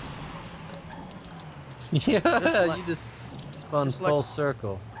 teammates. Yeah, like- you just spun just like full s-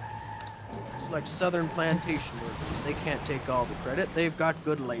 circle. It's like Southern plantation workers. They can't take all the credit. They've got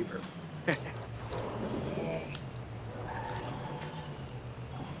good labor.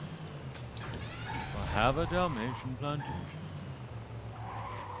 We'll have a Dalmatian plantation.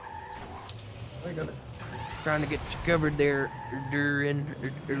 Trying to get you covered there, Durin.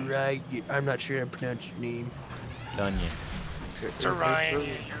 Right? I'm not sure how to pronounce your name. Dunyan. It's Orion, you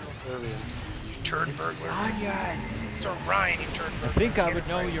turd burglar. It's Orion, you turd burglar. I think I Get would it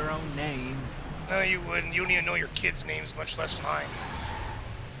know right. your own name. No, you wouldn't. You don't even know your kids' names, much less mine.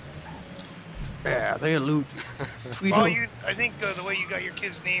 Yeah, they loot. Well, I think the way you got your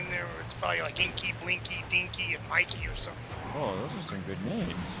kid's name there, it's probably like Inky, Blinky, Dinky, and Mikey or something. Oh, those are some good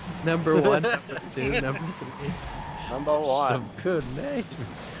names. Number 1, number 2, number 3. Number one. Some good names.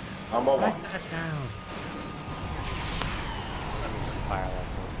 Number one. Write that down. Fire that one.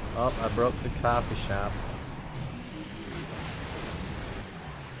 Oh, I broke the coffee shop.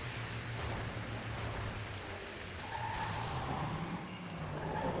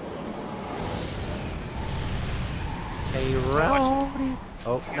 Hey, Rowdy.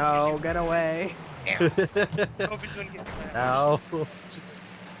 Oh, No, get away. Damn. Hope you're doing good. no.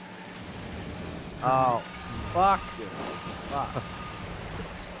 Oh, fuck you. Fuck.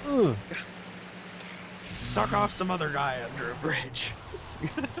 Ugh. Suck off some other guy under a bridge.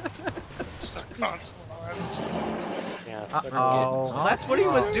 Suck console. That's just. Yeah, Uh-oh. Well, that's what he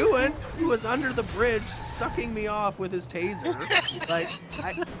was doing. He was under the bridge, sucking me off with his taser. Like,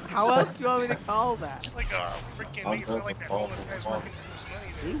 how else do you want me to call that? It's like a freaking. Make it sound like that homeless guy's working for his money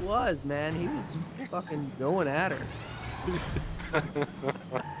He there. was, man. He was fucking going at her.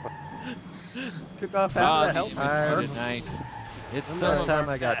 Took off half Ah, of the the health. imagery Tired. tonight. It's Remember some that of time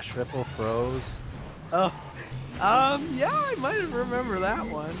our I got best. triple froze? Oh, yeah, I might remember that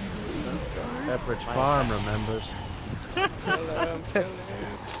one. Pepperidge Farm remembers. Maybe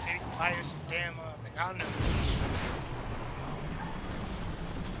buy her some damn McDonald's.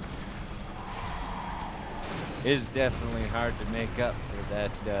 It is definitely hard to make up for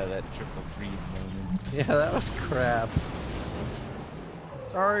that triple freeze moment. Yeah, that was crap.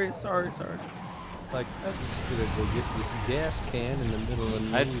 Sorry. Like, I'm just gonna go get this gas can in the middle of the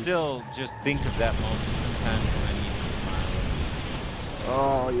I night. still just think of that moment sometimes when I need to smile.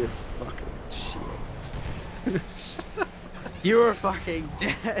 Oh, you fucking shit. You're fucking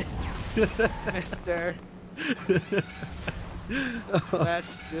dead, mister. Match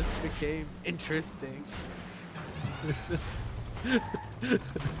just became interesting.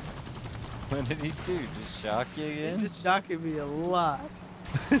 What did he do? Just shock you again? He's just shocking me a lot.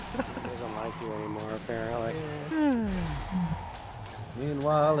 He doesn't like you anymore, apparently. Yes.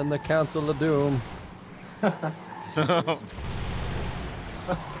 Meanwhile, in the Council of Doom.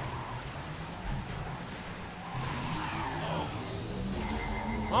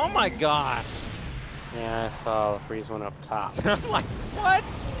 Oh my gosh! Yeah, I saw the freeze one up top. I'm like, what?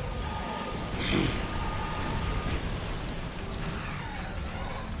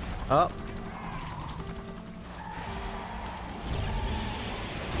 Oh.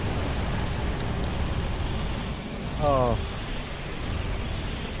 Oh.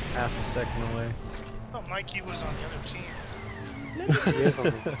 Half a second away. Oh, Mikey was on the other team. He is on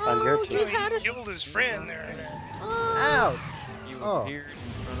your team. Oh, he killed his friend there. Then. Ouch! You Oh. appeared in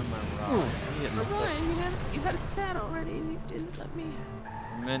front of my rock. Ryan, you had a set already and you didn't let me.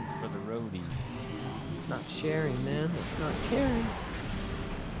 Meant for the roadie. It's not sharing, man. It's not caring.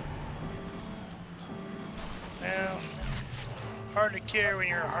 Well, hard to care when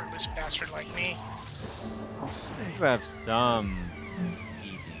you're a heartless bastard like me. I'll say. You have some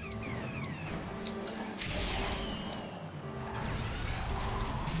eating.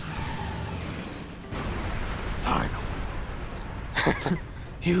 Finally.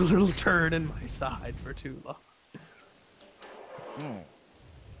 You little turd in my side for too long. Oh,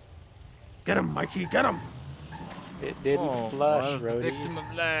 Get him, Mikey, get him! It didn't I flush, was the Rhodey. victim of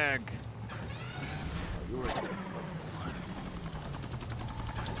lag. You were the victim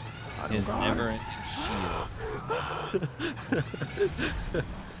of His God. never-ending shield.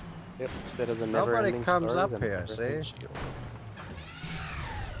 Yep, instead of the Nobody never-ending comes story, up the here, never-ending see? shield.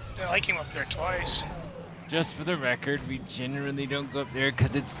 I came up there twice. Just for the record, we generally don't go up there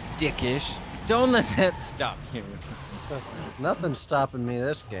because it's dickish. Don't let that stop you. Nothing's stopping me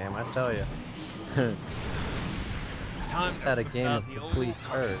this game, I tell you. Time Just had a to game out of the old complete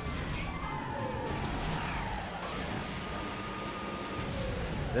turd.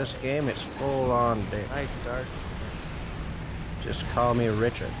 This game is full on dick. Nice start. Just call me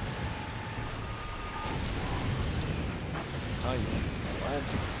Richard. Oh, yeah.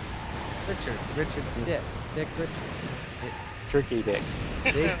 Richard Dick. Dick Richard. Turkey dick.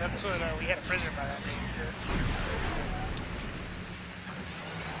 That's what we had a prison by that name here.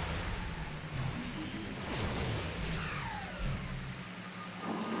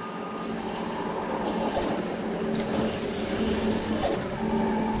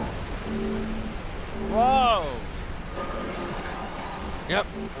 Whoa! Yep.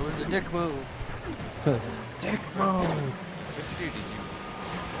 It was a dick move. Dick move. What'd you do? Did you?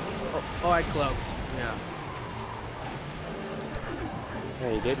 Oh, I cloaked. Yeah.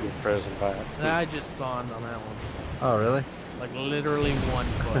 Yeah, you did get frozen by it. I just spawned on that one. Oh, really? Like literally 1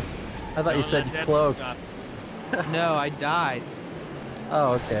 foot. I thought you Don't said let you that cloaked. stop. No, I died.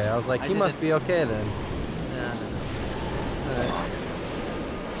 Oh, okay. I was like, I he did must it- be okay then. No. Alright.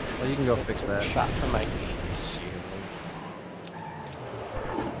 Well, you can go fix that. Shot to Mikey. Shields.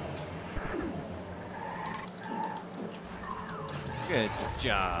 Good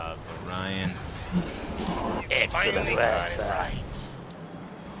job, Orion. You finally got it work, right.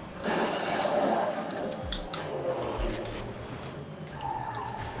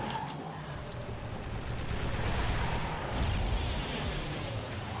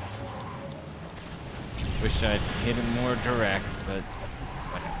 Wish I'd hit him more direct, but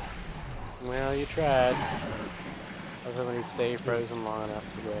whatever. Well, you tried. I was hoping he'd stay frozen long enough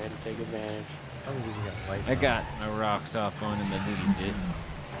to go ahead and take advantage. I think you got lights I on. got my rocks off on him a little bit.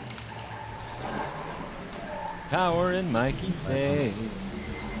 Power in Mikey's face.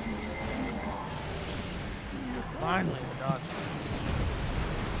 Finally, I dodged him.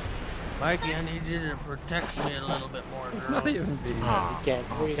 Mikey, I need you to protect me a little bit more, girl. Not even being Aw, You can't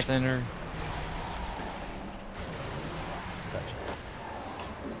breathe. center.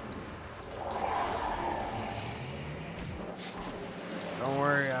 Don't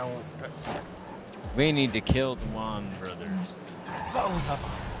worry, I won't touch you. We need to kill the Wan brothers. Both of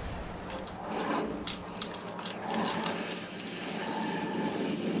them.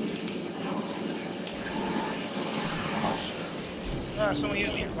 Someone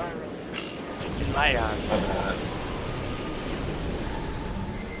used the enviro. Light on.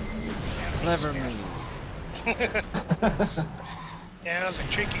 Clever move. Yeah, that was a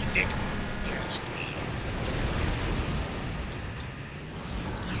tricky dick.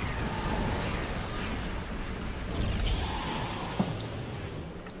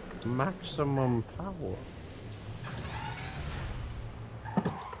 Maximum power.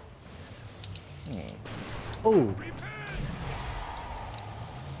 Oh.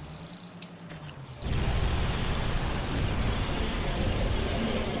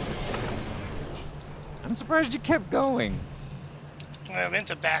 I'm surprised you kept going. I meant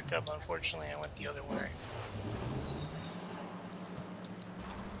to back up, unfortunately. I went the other way.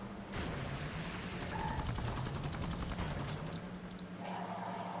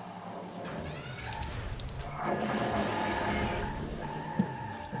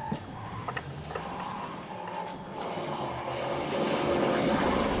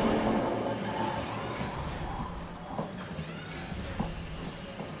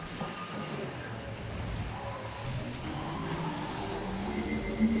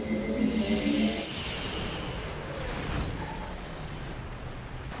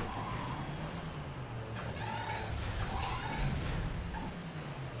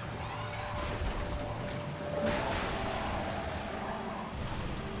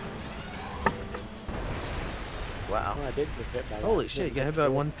 Wow. Oh, I did get hit by that. Holy shit, you got hit by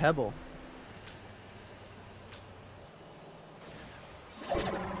one pebble.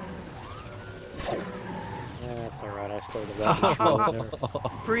 Yeah, that's alright. I stole the weapon shield there.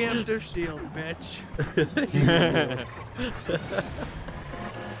 Preemptive shield, bitch.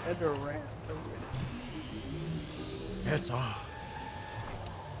 And a ramp to win it. It's on.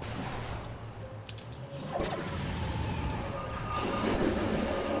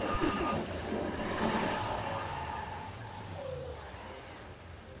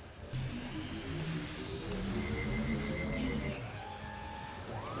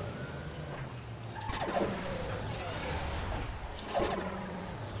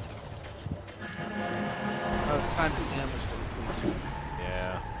 I was kind of sandwiched in between two.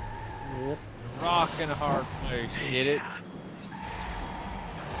 Yeah. Yep. Rock in a hard place. Get it?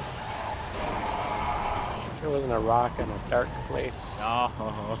 Sure wasn't a rock in a dark place.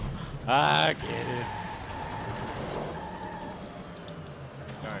 Oh, I get it.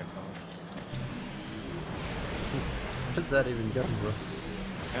 Alright, Where'd that even go, bro?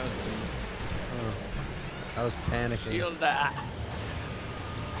 that was Oh, I was panicking. shield that.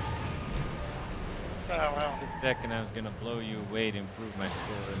 Oh, well. For a second, I was gonna blow you away to improve my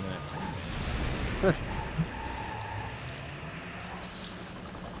score in that.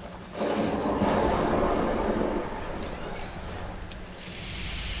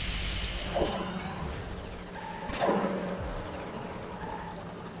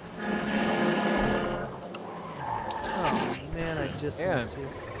 Oh man, I just Yeah. missed you.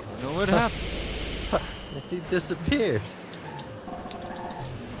 You know what happened? He disappeared.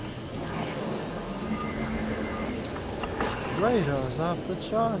 Radar's off the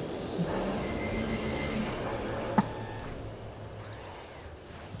charts.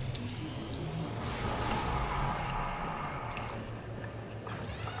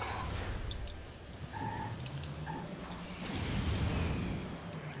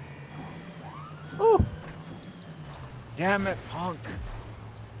 Oh! Damn it, punk.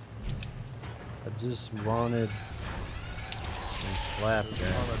 I just wanted some flapjack.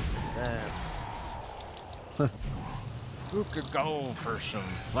 Who could go for some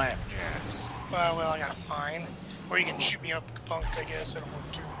flapjacks? Well, I got a mine. Or you can shoot me up, punk, I guess. That'll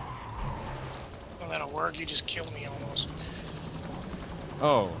work too. Well, that'll work. You just killed me almost.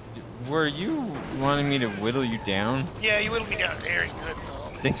 Oh, were you wanting me to whittle you down? Yeah, you whittled me down very good,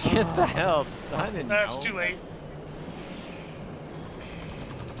 though. Then get the hell. I didn't That's know. too late.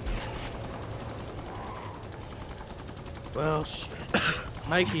 Well, shit.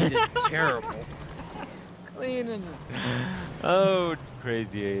 Mikey did terrible. Cleaning. Oh,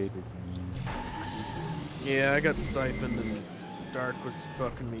 Crazy 8 is mean. Yeah, I got siphoned and Dark was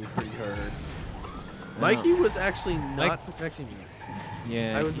fucking me pretty hard. Mikey was actually not protecting me.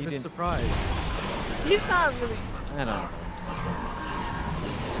 Yeah, I was a he bit didn't- surprised. He's not really. I don't know.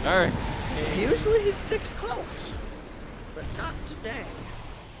 Alright. Usually he sticks close, but not today.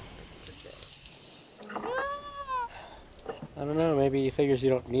 I don't know. Maybe he figures you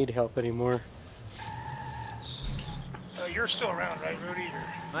don't need help anymore. You're still around, right, Rudy? Or...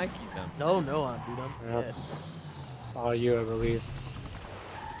 Mikey's on. No, I'm dude. I'm dead. That's all you, I believe.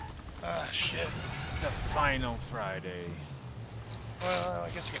 Ah, shit. The final Friday. Well, I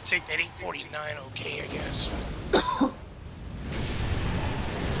guess I could take that 849 okay, I guess.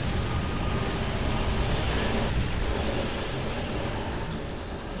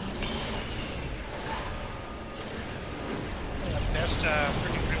 Best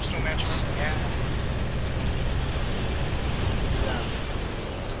freaking brimstone match I've ever had.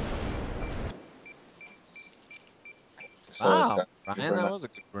 So Wow. Ryan, that was a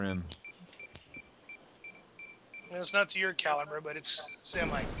good brim. It's not to your caliber, but it's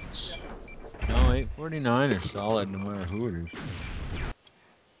semi-close. No, 849 is solid no matter who it is.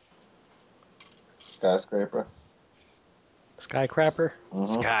 Skyscraper. Skycrapper?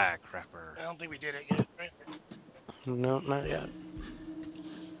 Mm-hmm. Skycrapper. I don't think we did it yet, right? No, not yet.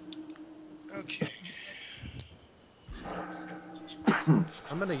 Okay.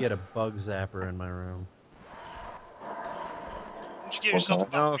 I'm gonna get a bug zapper in my room. You should give yourself Okay.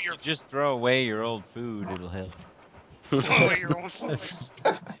 about No, if 3 you or just throw away your old food, it'll help. 4 your own.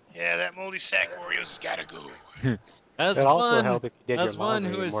 Yeah, that moldy sack Oreos has gotta go. As It'd also one, help if you did your as one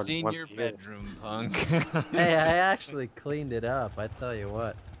laundry who has more than seen once your a year. bedroom, punk. Hey, I actually cleaned it up. I tell you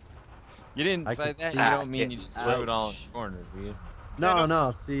what. You didn't. I By could that see. you Ah, don't mean kid. you just threw it all in Ouch. the corner, do you? No,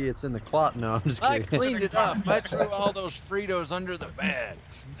 no. See, it's in the closet. No, I'm just I kidding. cleaned it up. I threw all those Fritos under the bed.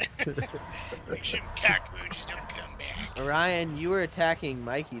 Make sure cockroaches don't come back. Ryan, you were attacking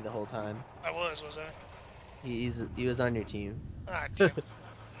Mikey the whole time. I was I? He was on your team, Ah, damn.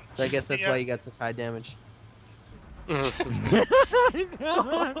 so I guess that's Yeah. why you got such high damage. Well,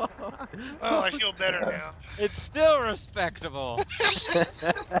 I feel better now. It's still respectable.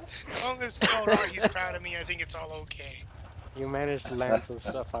 As long as Colorado, he's proud of me, I think it's all okay. You managed to land some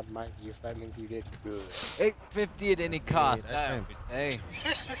stuff on Mikey, so that means you did good. 850 at any Hey, cost, ice I cream. always say.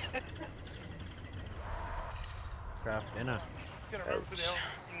 Craft dinner. Gotta remember who the Ouch. hell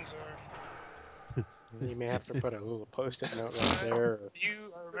these things are. You may have to put a little post-it note right Alright. there. Or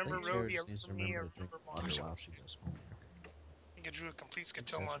You, I remember Thanks, Jared Rody, I just needs to remember me, I remember to drink remember Mark. water So while I she does homework. think I drew a complete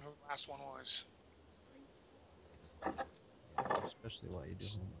scatoma on who the last one was. Especially while you do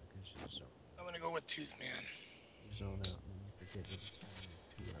homework, because you zone I'm out. gonna go with Tooth Man. You zone out, and then you forget that it's been like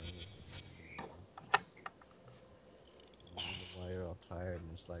 2 hours. And you wonder why you're all tired, and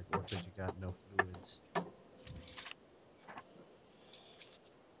it's like, well, because you got no fluids.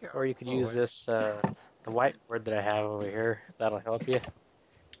 Or you could use this the whiteboard that I have over here. That'll help you.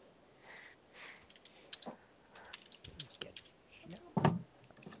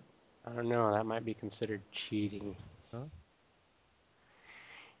 I don't know. That might be considered cheating. Huh?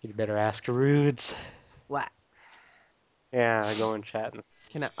 You'd better ask Rudes. What? Yeah, go and chat.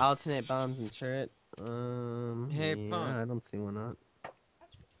 Can I alternate bombs and turret? Hey, Yeah, punk. I don't see why not.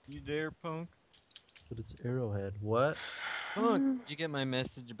 You there, punk? But it's Arrowhead. What? Punk, did you get my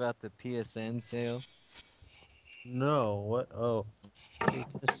message about the PSN sale? No. What? Oh. Hey,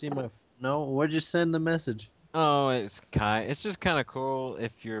 can I see my? No. Where'd you send the message? Oh, it's Kai. It's just kind of cool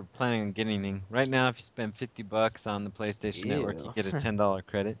if you're planning on getting anything. Right now, if you spend $50 on the PlayStation Network, you Ew. get a $10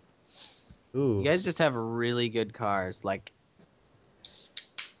 credit. You Ooh. guys just have really good cars. Like,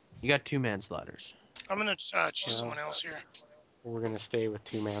 you got two manslaughters. I'm gonna choose Well, someone else here. we're gonna stay with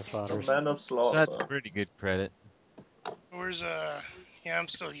two manslaughters. Random So that's slaughter. pretty good credit. Where's Yeah, I'm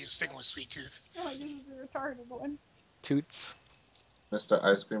still sticking with Sweet Tooth. Oh, this is the retarded one. Toots. Mr.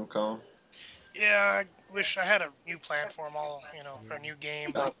 Ice Cream Cone. Yeah, I wish I had a new plan for them all, for a new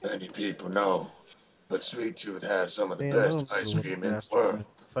game, but Not many people know, but Sweet Tooth has some of the Damn, best I'm a ice little cream in the bastard, world. man.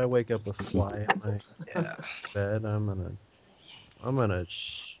 If I wake up a fly in my yeah. bed,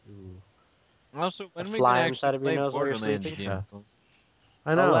 ooh. Also, A when we can fly actually inside of your play nose while you're Borderlands sleeping? again, Yeah. punk?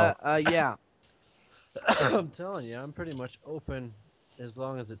 I know. Yeah. I'm telling you, I'm pretty much open as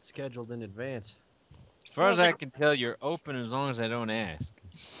long as it's scheduled in advance. As far Well, as it's like I can tell, you're open as long as I don't ask.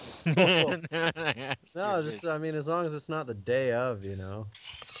 No, Ask your just bitch. I mean, as long as it's not the day of, you know.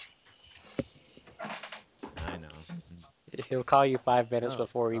 I know. He'll call you 5 minutes Oh,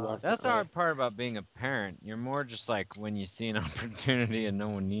 before he God. wants to That's the play. hard part about being a parent. You're more just like when you see an opportunity and no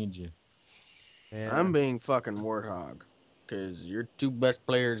one needs you. Yeah. I'm being fucking Warthog. Because your two best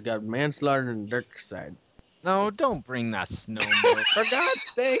players got manslaughter and dark side. No, don't bring that snowblower. For God's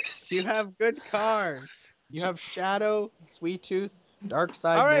sakes, you have good cars. You have Shadow, Sweet Tooth, Dark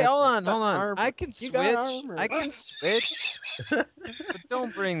Side, All right, hold Manslaughter. on, You got hold on. armor. I can You got switch. armor. I can switch. But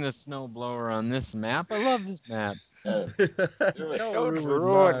don't bring the snowblower on this map. I love this map. Yeah, do it. Don't Don't ruin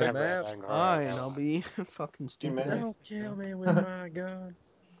ruin my the map. Fine, I'll be fucking stupid. minutes. Don't kill me with my gun.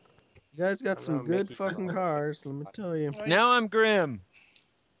 You guys got I some know, good Mickey. fucking cars, let me tell you. Now I'm grim.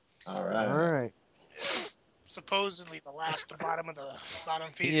 All right. Alright. supposedly the bottom of the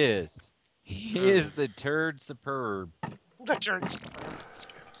bottom feeder. He is. He is the turd superb. The turns. That's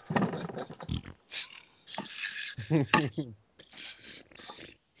good.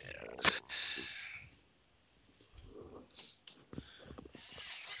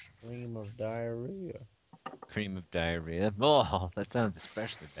 Cream of diarrhea. Cream of diarrhea. Oh, that sounds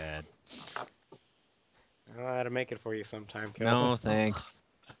especially bad. I'll know how to make it for you sometime, Kel. No, thanks.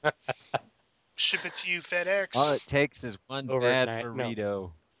 Ship it to you FedEx. All it takes is one bad Overnight,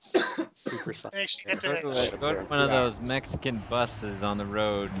 no. burrito. Super science. Actually, get Go that. to one of those Mexican buses on the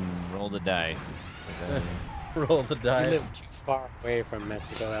road and roll the dice. Roll the You dice. live too far away from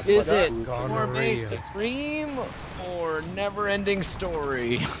Mexico. That's Is why the it food's more gonorrhea. basic dream or never-ending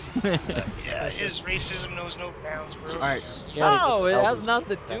story? Yeah, his racism knows no bounds, bro. All right. No, it has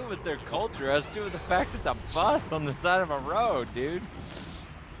nothing to do with their culture. It has to do with the fact it's a bus on the side of a road, dude.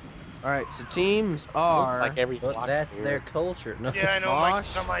 All right. So teams are like every But block that's here. their culture. No. Yeah, I know. Mosh.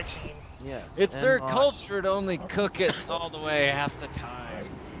 Mikey's on my team. yes. It's and their Mosh. culture to only cook it all the way half the time.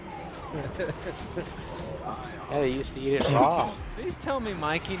 Yeah, they used to eat it raw. Please tell me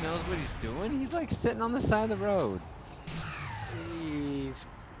Mikey knows what he's doing. He's like sitting on the side of the road. He's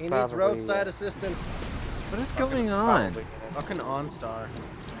He needs probably, roadside assistance. What is going on? probably Fucking OnStar.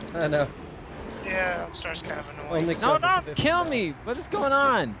 I know. Yeah, Star's kind of annoying. Only No, covers don't 50 kill miles. me! What is going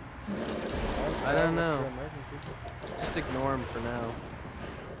on? I don't know. Just ignore him for now.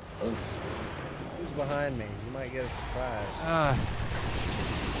 Who's behind me? You might get a surprise.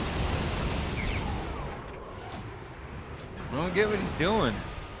 I don't get what he's doing.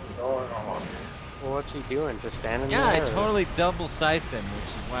 Well, what's he doing? Just standing Yeah, there? I totally double sight them, which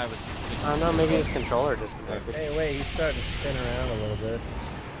is why I was suspicious. I don't know, maybe his controller disconnected. Hey, wait, he's starting to spin around a little bit.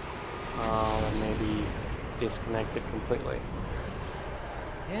 And maybe disconnected completely.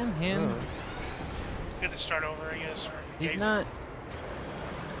 Damn him. Oh. We have to start over, I guess. Or He's engage. not.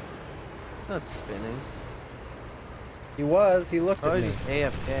 Not spinning. He was. He looked Oh, at me. he's just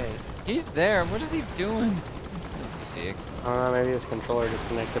AFK. He's there. What is he doing? Sick. Maybe his controller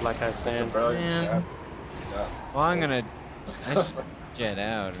disconnected, like I was It's a saying. brilliant Man. strat. Yeah. Well, I'm gonna. I should jet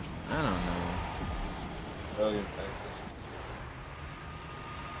out or something. I don't know. Brilliant tactic.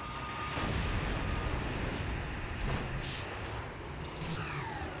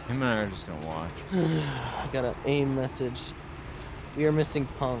 Him and I are just gonna watch. I got an AIM message. We are missing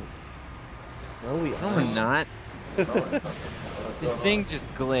Punk. No, we No, we're aren't. not. Let's This go. thing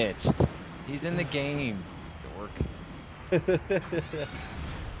just glitched. He's in the game, dork.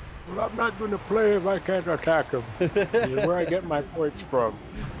 Well, I'm not going to play if I can't attack him. Where I get my points from.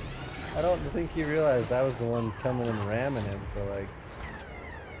 I don't think he realized I was the one coming and ramming him for like.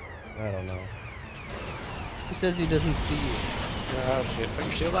 I don't know. He says he doesn't see you. Oh shit, put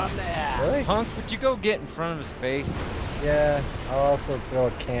your shield on there. Really? Punk, would you go get in front of his face? Yeah. I'll also throw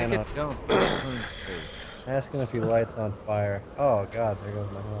a can Take on. it down. In front of his face. Ask him if he lights on fire. Oh God, there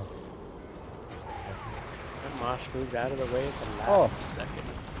goes my health. And Mosh moved out of the way at the last Oh. second.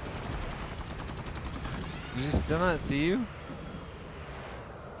 Does he still not see you?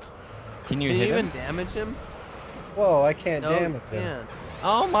 Can you Can you hit even him? damage him? Whoa! I can't No, damage you him. can't.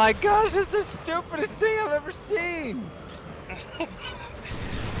 Oh my gosh, it's the stupidest thing I've ever seen!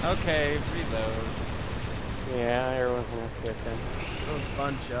 Okay, reload. Yeah, everyone's gonna have to get them. Don't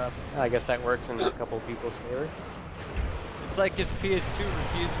bunch up. I guess that works in a couple people's favor. It's like his PS2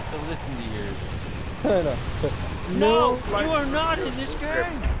 refuses to listen to yours. I know. No, you are not in this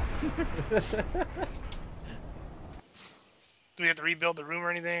game! Do we have to rebuild the room or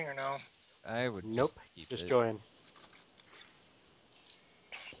anything, or no? I would Nope, keep just it. join.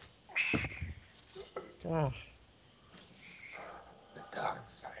 Gosh. The dark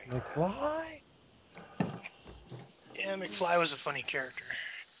side. McFly? Yeah, McFly was a funny character.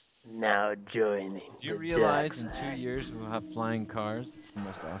 Now joining. Do you realize in 2 years we'll have flying cars? It's the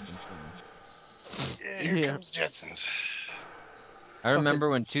most awesome thing. Yeah, here Yeah. comes Jetsons. I remember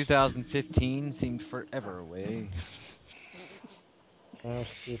when 2015 seemed forever away. Oh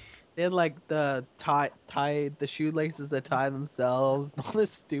shit. They had like the tie the shoelaces that tie themselves, all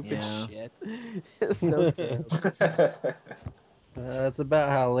this stupid Yeah. shit. It's so terrible. That's about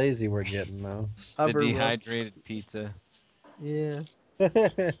how lazy we're getting though. The Hover rope. dehydrated pizza. Yeah. I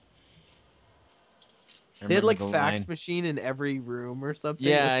They had remember like the fax line. machine in every room or something.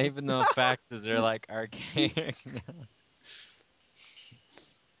 Yeah, It was even though faxes are like archaic now.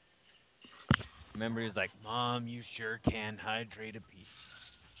 Remember, he was like, "Mom, you sure can hydrate a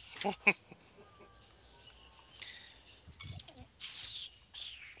pizza."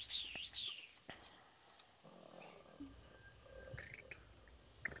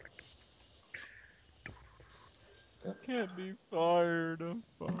 Can't be fired. I'm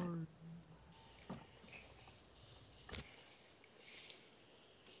fired.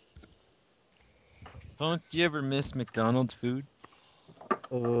 Punk, do you ever miss McDonald's food?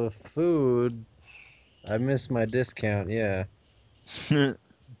 Food. I miss my discount. Yeah, that's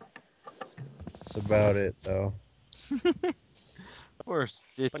about it though. Or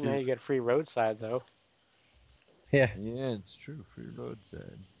stitches. But now you get free roadside though. Yeah. Yeah, it's true. Free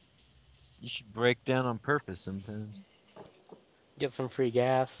roadside. You should break down on purpose sometimes. Get some free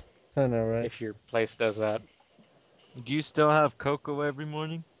gas I know, right? if your place does that. Do you still have cocoa every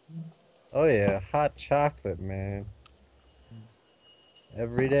morning? Oh yeah, hot chocolate, man.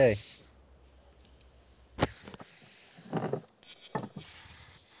 Every day. It's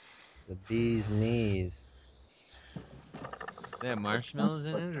the bee's knees. They have marshmallows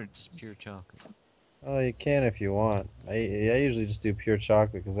in it or just pure chocolate? Oh, you can if you want. I usually just do pure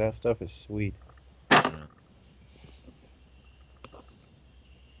chocolate because that stuff is sweet.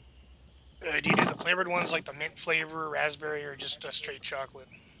 Yeah. Do you do the flavored ones like the mint flavor, raspberry, or just straight chocolate?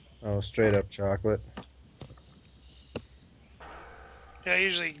 Oh, straight up chocolate. Yeah, I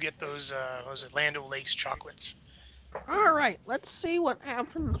usually get those, what was it, Land O'Lakes chocolates. All right, let's see what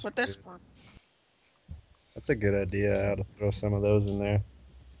happens with this Good. one. That's a good idea. I ought to throw some of those in there.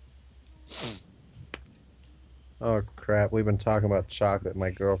 Oh crap! We've been talking about chocolate. My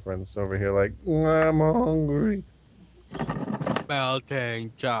girlfriend's over here like, I'm hungry.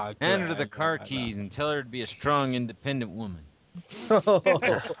 Melting chocolate. Hand her the car keys and tell her to be a strong, independent woman. Strong,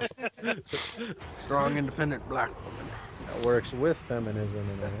 independent black woman. That works with feminism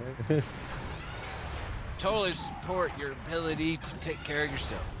in it. Totally support your ability to take care of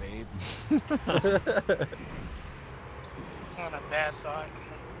yourself, babe. Not a bad thought.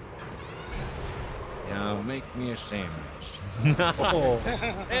 Now make me a sandwich. Oh,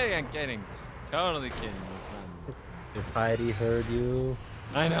 Hey, I'm kidding. Totally kidding. That's not me. if Heidi heard you.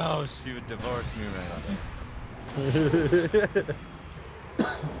 I know she would divorce me right away.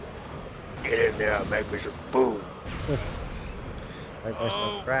 Get in there and make me some food. Make me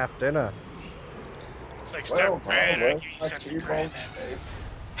some craft dinner. It's like Well, stop crying or where's give you my something to T-bone cry steak?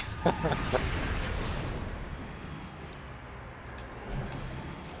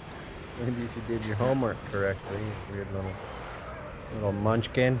 Maybe if you did your homework correctly, you weird little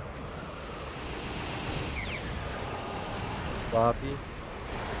munchkin. Floppy.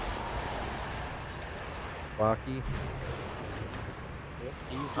 Flocky.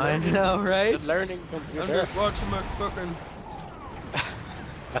 I know, right? Good learning I'm computer. just watching my fucking.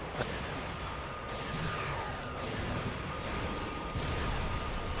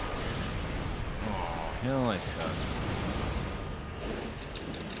 Oh, hell, I suck.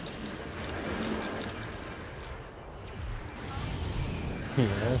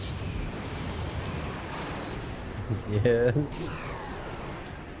 Yes. Yes.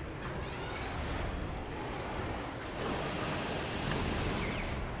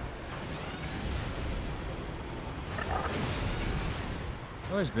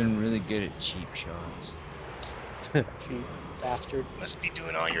 I've always been really good at cheap shots. Cheap bastard. Must be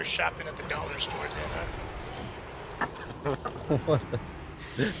doing all your shopping at the dollar store then, huh? What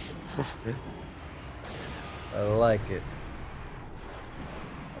the? I like it.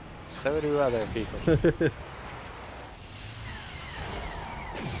 So do other people.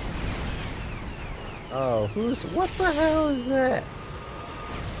 Oh, what the hell is that?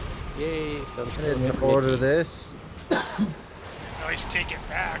 Yay, some I sort of didn't order Mickey. this. Nice, take it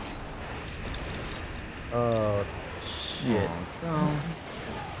back. Oh, shit. Oh,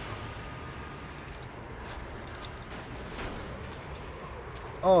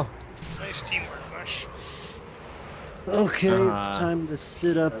 Oh, Nice teamwork, Mush. okay, it's Ah. time to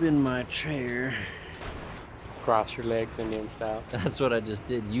sit up in my chair. Cross your legs Indian style. That's what I just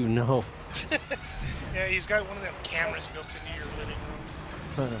did, you know. Yeah, he's got one of them cameras built into your living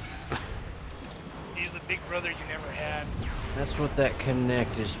room. He's the big brother you never had. That's what that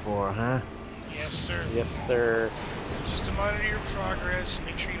Connect is for, huh? Yes, sir. Yes, sir. Just to monitor your progress,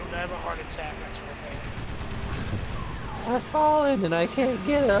 make sure you don't have a heart attack, that sort of thing. I've fallen and I can't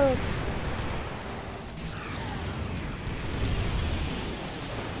get up.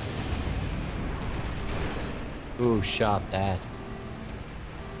 Who shot that?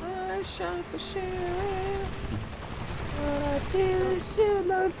 I shot the sheriff. What I did is shoot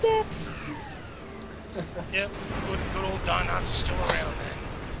no tip. Yep, good old Don Knotts is still around then.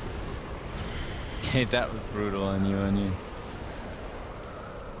 Okay, that was brutal on you, Onion.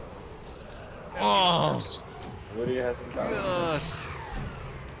 That's Oh. yours. Woody hasn't done it. Gosh.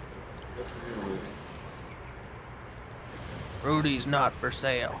 Good for you, Woody. Rudy's not for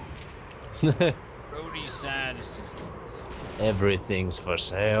sale. Brody's side assistance. Everything's for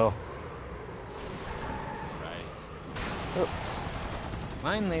sale. Surprise. Oops.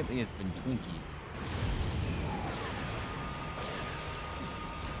 Mine lately has been Twinkies.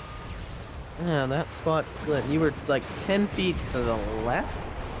 Yeah, that spot's good. You were like 10 feet to the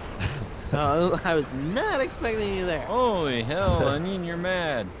left. So I was not expecting you there. Holy hell, Onion, you're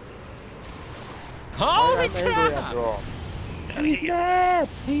mad. I'm Holy angry crap! after all. He's mad.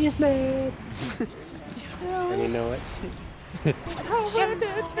 He's mad. And you know it.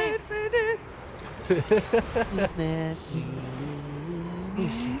 He's mad.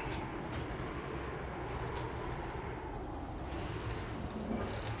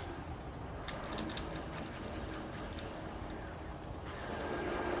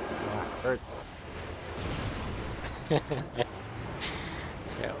 Hurts. Yeah,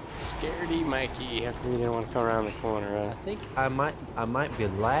 scaredy Mikey after you didn't want to come around the corner. I think I might be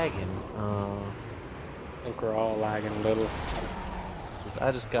lagging. I think we're all lagging a little. 'Cause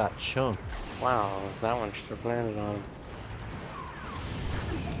I just got chunked. Wow, that one should have landed on him.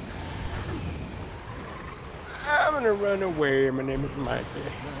 I'm gonna run away. My name is Mikey.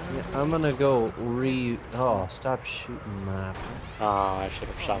 Yeah, I'm gonna go Oh, stop shooting my. Oh, I should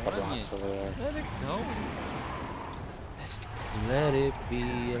have shot the blocks over there. Let it go. Let it be.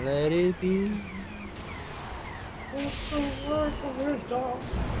 Let it be. What's the word for wisdom?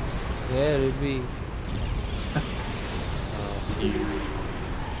 Let it be. Oh, you.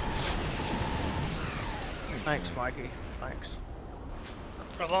 Thanks, Mikey. Thanks.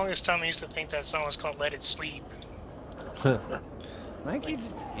 For the longest time, I used to think that song was called "Let It Sleep." Mikey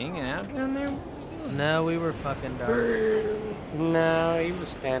just hanging out down there? What's he doing? No, we were fucking dark. No, he was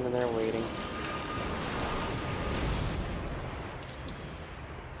standing there waiting.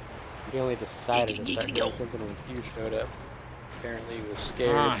 He only decided to start doing something when you showed up. Apparently he was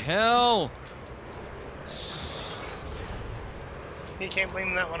scared. Ah, hell! You can't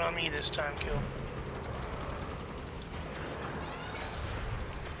blame that one on me this time, Kill.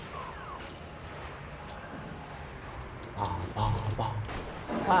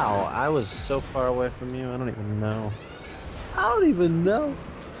 Wow, I was so far away from you. I don't even know. I don't even know.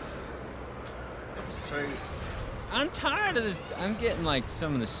 That's crazy. I'm tired of this. I'm getting like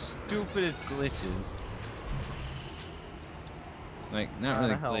some of the stupidest glitches. Like, not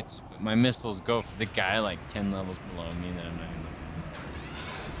really Outta hell. glitches, but my missiles go for the guy like 10 levels below me that I'm not even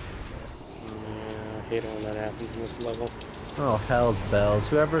looking Yeah, I hate it when that happens in this level. Oh, hell's bells.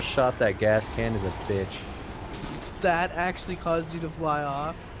 Whoever shot that gas can is a bitch. That actually caused you to fly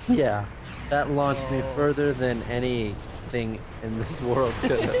off? Yeah, that launched me Oh. further than anything in this world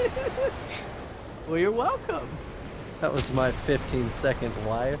could have. Well, you're welcome. That was my 15-second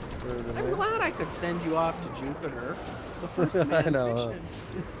life. For the I'm win. glad I could send you off to Jupiter. The first I manned know.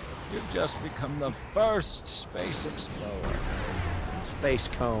 mission. You've just become the first space explorer. Space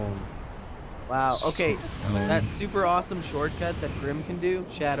cone. Wow. Okay, Oh. that super awesome shortcut that Grim can do,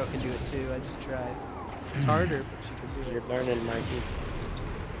 Shadow can do it too. I just tried. It's harder, but she can do You're it. learning, Mikey.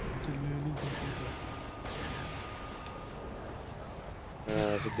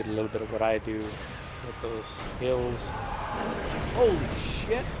 So did a little bit of what I do with those hills. Holy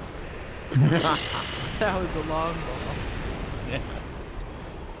shit! That was a long ball. Yeah.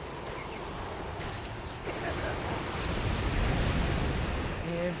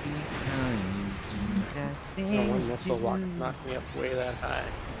 Every time you do that thing. No one missile knocked me up way that high.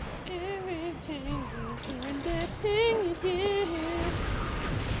 Every time you're doing that thing you do.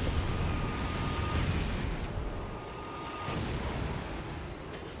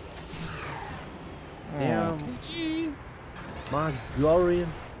 Damn. KG. My Glorian.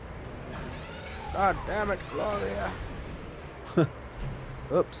 God damn it, Gloria.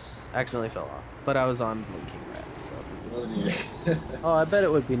 Oops, accidentally fell off. But I was on blinking red, so. What do you? Oh, I bet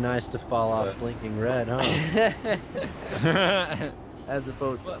it would be nice to fall off blinking red, huh? As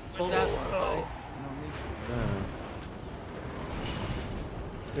opposed to full life.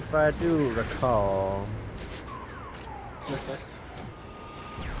 If I do recall.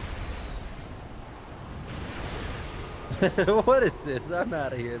 What is this? I'm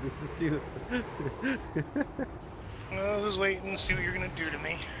out of here. This is too. I was waiting to see what you're gonna do to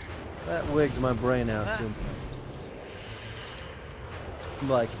me. That wigged my brain out too much.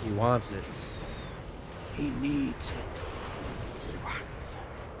 Like he wants it. He needs it. He wants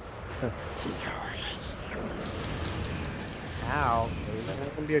it. He's always. Ow. I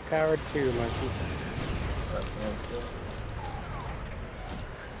can be a coward too, Mikey. Goddamn kill.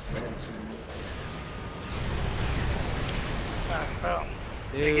 Fancy. Well,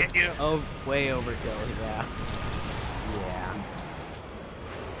 Dude. get you. Oh, way overkill, yeah. Yeah.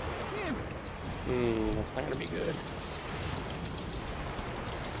 Damn it. That's not gonna be good.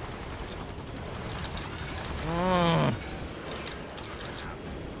 Oh.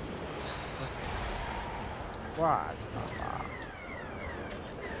 What the fuck?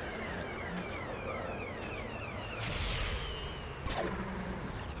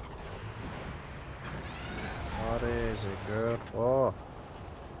 What is it good for?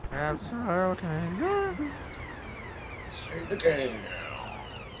 Absolutely. Save the game.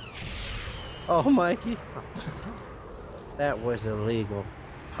 Oh, Mikey. That was illegal.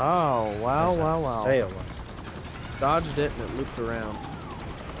 Oh, wow, As I wow, say wow. it was. Dodged it and it looped around.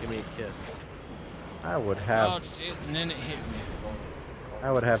 Give me a kiss. I would have Dodged it and then it hit me.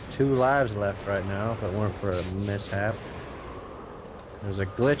 2 lives left right now if it weren't for a mishap. There's a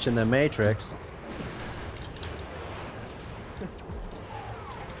glitch in the Matrix.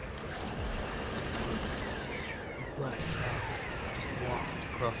 The black cloud just walked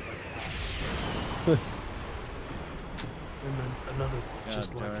across my path. And then another one God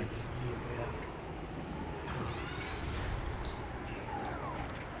just like darn. it immediately after.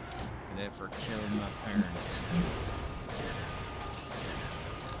 It ever killed my parents.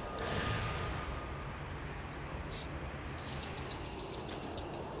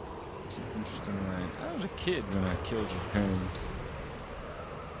 It's an interesting line. I was a kid when I killed your parents.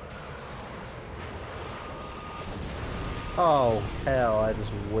 Oh, hell, I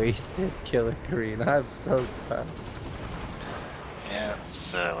just wasted killing Green. I'm so sorry. Yeah,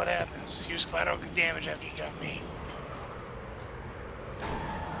 that's what happens. Use collateral damage after you got me.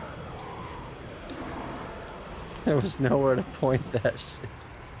 There was nowhere to point that shit.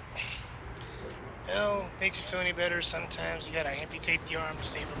 Hell, makes you feel any better. Sometimes you gotta amputate the arm to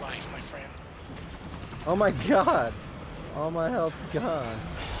save a life, my friend. Oh my god! All my health's gone.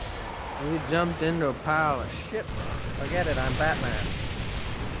 We jumped into a pile of shit. Forget it, I'm Batman.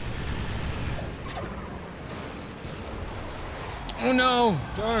 Oh no!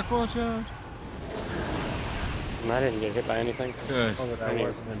 Dark, watch out! I didn't get hit by anything. Good. Oh, but I I didn't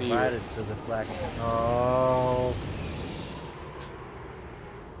wasn't see you. invited to the black. Oh.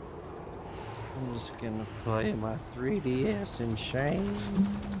 I'm just gonna play my 3DS in shame.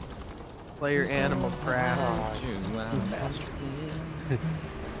 Play your Animal Crossing.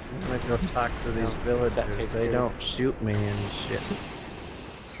 I'm gonna go talk to these No, villagers. that takes They care. don't shoot me and shit.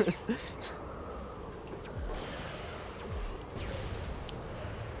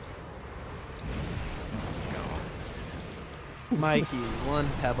 Mikey, one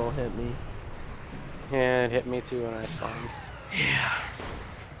pebble hit me. Yeah, it hit me too when I spawned. Yeah.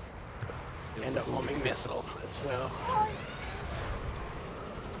 And a homing missile as well.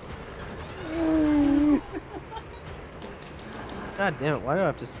 God damn it, why do I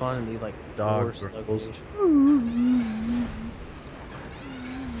have to spawn in the, like, Dog worst growls. location?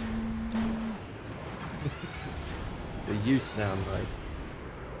 So you sound like.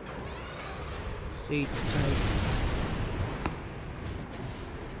 Seats tight.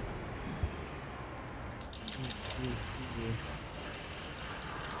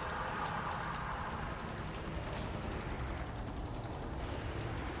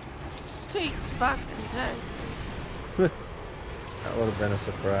 Seats back today. That would have been a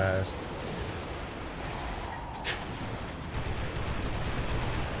surprise.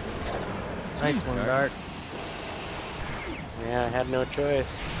 Nice one, Dart. Yeah, I had no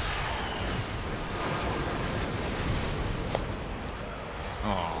choice.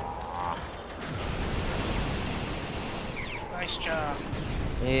 Aww. Nice job.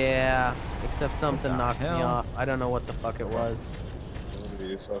 Yeah, except something the knocked me hell? off. I don't know what the fuck it was. Maybe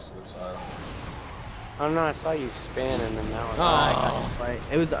you're supposed to decide. Oh no, I saw you spin and then that was. I got you right.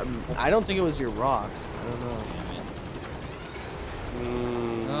 It was. I don't think it was your rocks. I don't know.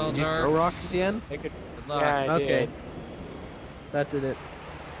 No, Did you Dark. throw rocks at the end? Take it. Good luck. Yeah, I Okay. did. That did it.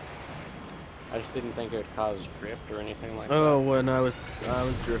 I just didn't think it would cause drift or anything like Oh, when I was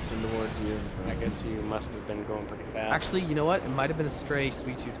drifting towards you. that. I guess you must have been going pretty fast. Actually, you know what? It might have been a stray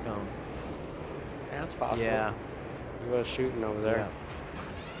sweet tooth cone. yeah, that's possible. Yeah. You was shooting over there. Yeah.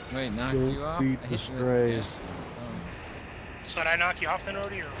 Wait, knocked Don't you off? feed I the hit you with strays. gas. So did I knock you off then,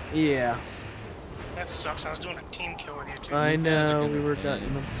 Rody? Or Yeah. that sucks. I was doing a team kill with you too. I You guys are know. gonna We were pay.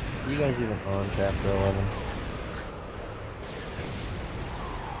 jutting. You guys even on chapter 11?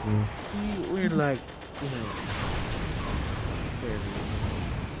 We're like, you know. barely.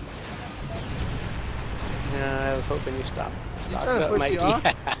 Yeah, I was hoping you stopped. Stopped trying to up, push Mikey. you off?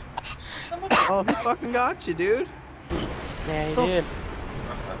 Oh, he fucking got you, dude. Yeah, he did.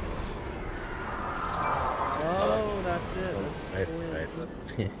 Oh, that's it. That's Right, it.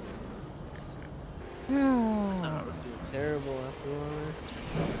 right. I thought I was doing terrible after a while.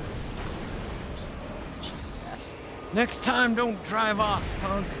 Next time, don't drive off,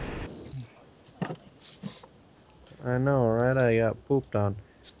 punk. I know, right? I got pooped on.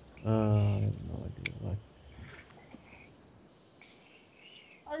 I have no idea why.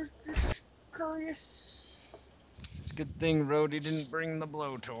 I was just curious. It's a good thing Rhodey didn't bring the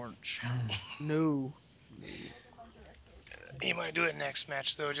blowtorch. No. He might do it next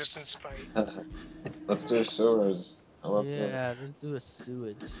match though, just in spite. Let's do sewers. How about some? Yeah, let's do a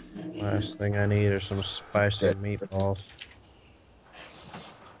sewage. Last thing I need are some spicy meatballs.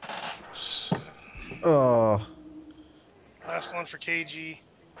 Oh, Last one for KG.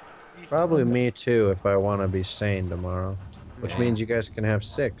 probably me too if I want to be sane tomorrow. Which Okay. means you guys can have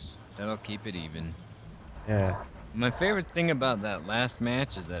 6. That'll keep it even. Yeah. My favorite thing about that last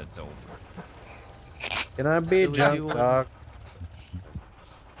match is that it's over. Can I be Should we do junk one? dog?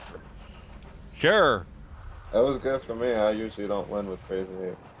 Sure. That was good for me. I usually don't win with crazy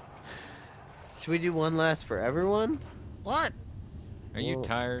hate. Should we do one last for everyone? What? Are you Well,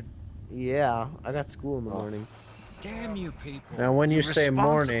 tired? Yeah, I got school in the Oh. morning. Damn you people. Now, when you say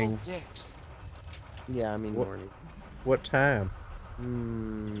responsible morning- dicks. Yeah, I mean What- morning. What time?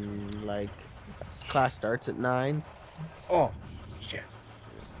 Like class starts at 9. Oh, shit.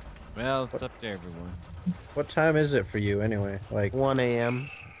 Well, it's up to everyone. What time is it for you anyway? Like, 1 a.m.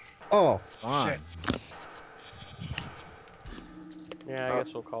 oh, Fine. Yeah, I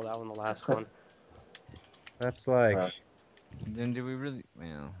guess we'll call that one the last one. that's like, Alright. Then do we really?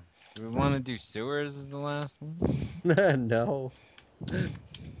 Well, do we want to do sewers as the last one? no.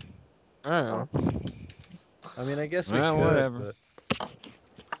 I don't know. I mean, I guess we Well, could, whatever. but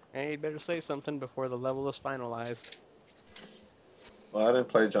Hey, you better say something before the level is finalized. Well, I didn't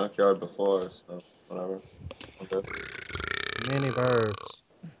play Junkyard before, so whatever. I'm good. mini burbs.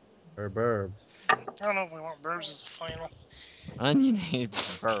 Or burbs. I don't know if we want Burbs as a final. Onion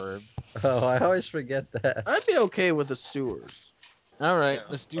hates burbs. Oh, I always forget that. I'd be okay with the sewers. All right, Yeah,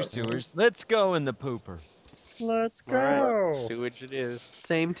 let's do but- sewers. Let's go in the pooper. Let's All right, go. sewage it is.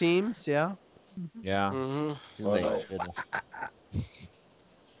 Same teams, yeah. Yeah. Mm-hmm. Too All late, right. fiddle.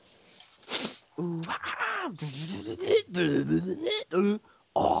 Ooh,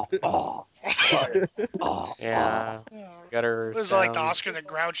 oh, oh, oh, Yeah, Yeah. gutter This is like the sound. Oscar the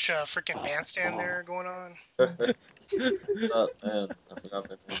Grouch freaking bandstand there going on. Oh, man, I forgot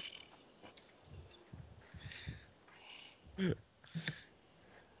that name.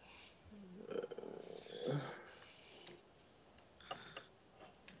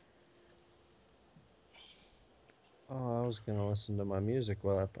 Oh, I was gonna listen to my music.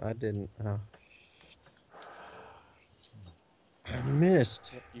 Well, I didn't. Oh. I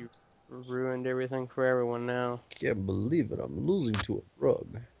missed. Yep, you ruined everything for everyone now. Can't believe it. I'm losing to a rug.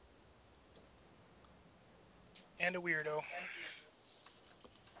 And a weirdo.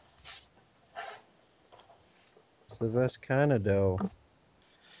 It's the best kind of dough.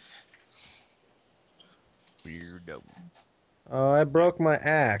 Weirdo. Oh, I broke my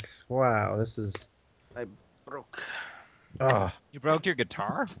axe. Wow, this is. I broke. Oh, You broke your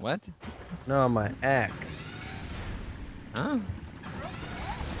guitar? What? no, my axe. Huh?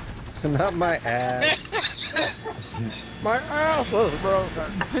 Not my axe. My ass was broken.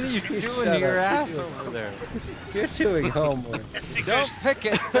 What are you You doing shut to your up. ass over there? You're doing homework. It's Don't because, pick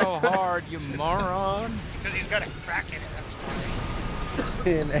it so hard, you moron. because he's got a crack in it, that's why.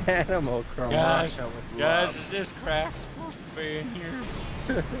 In Animal Crossing. Guys, Russia with Guys, love. is this crack supposed to be in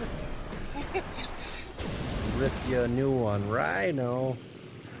here? Rip you a new one, Rhino.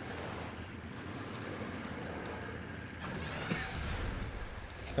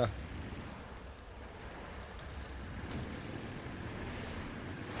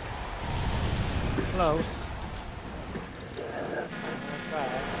 Close.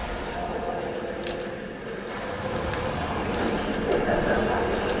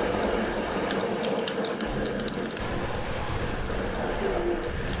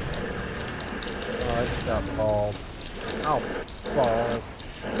 Oh, I just got balled. Ow, balls.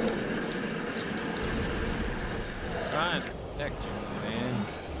 Trying to protect you, man.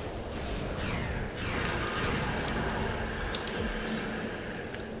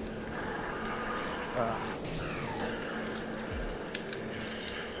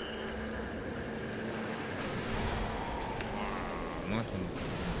 Nothing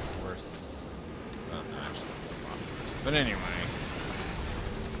worse than. Well, no, actually, a lot worse. But anyway.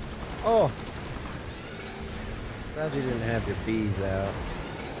 Oh. Glad you didn't have your bees out.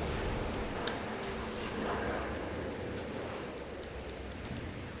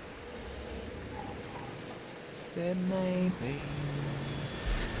 Said maybe.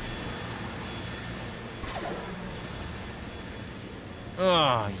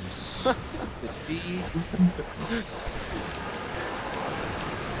 Oh, you stupid bee.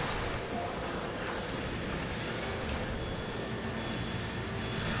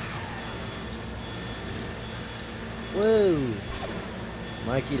 Whoa.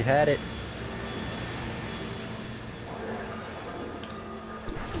 Mikey had it.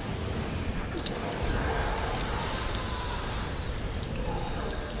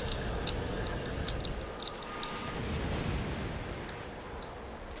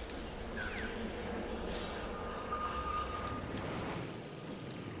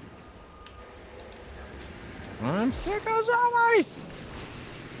 I'm sick as always.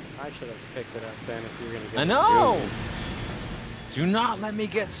 I should have picked it up then if you were gonna get I it. know. Do not let me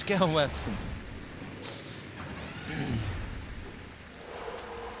get skill weapons.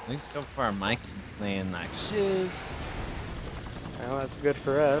 At least so far, Mikey's playing like shiz. Well, that's good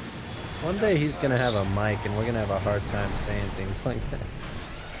for us. One day he's gonna have a mic, and we're gonna have a hard time saying things like that.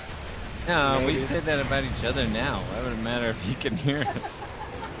 No, we Maybe. say that about each other now. Why would it matter if he can hear us?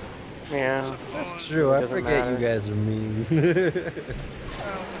 Yeah. That's true. I Doesn't forget you matter. guys are mean. I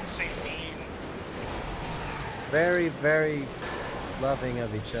wouldn't say mean. Very, very loving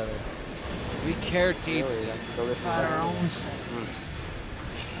of each other. We care deeply Really, that's delicious. about our own selves.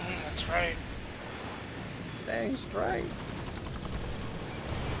 That's right. Dang straight.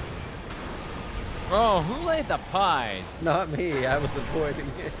 Oh, who laid the pies? Not me. I was avoiding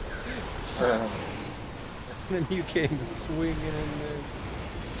it. Uh, Then you came swinging in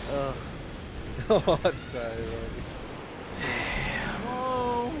there. Oh, I'm sorry, Robbie.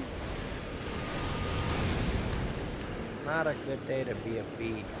 Oh. Not a good day to be a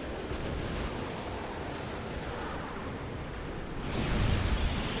bee.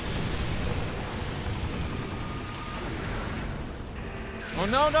 Oh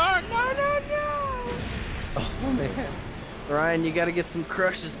no, no, no, no, no! Oh man. Ryan, you gotta get some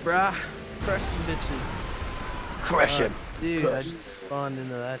crushes, brah. Crush some bitches. Crush him. Dude, I just spawned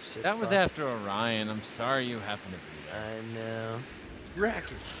into that shit. That was Fuck. after Orion. I'm sorry you happened to be there. I know.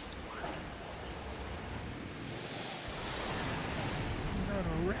 Racket. Not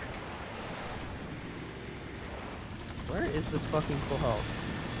a racket. Where is this fucking full health?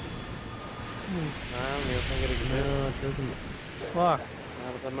 I don't even think it exists. No, it doesn't. Fuck.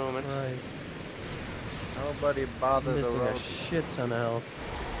 Not at the moment. Christ. Nobody I'm bothers missing the a road. shit ton of health.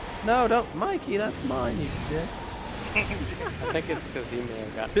 No, don't. Mikey, that's mine, you dick. I think it's because he may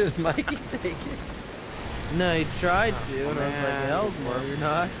have got. Did Mikey take it? No, he tried to, and I was like, man. hell's no, you're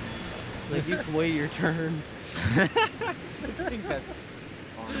not. Like, you can wait your turn. I think that's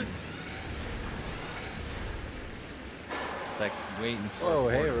fun. It's like waiting for. Whoa,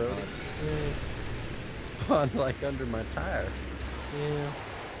 a hey, horse Rody. dog. Yeah. Spawned like under my tire. Yeah.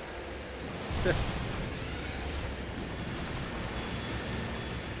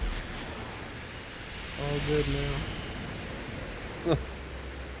 All good now.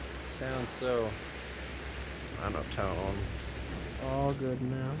 Sounds so monotone. All good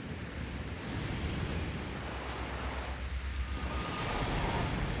now.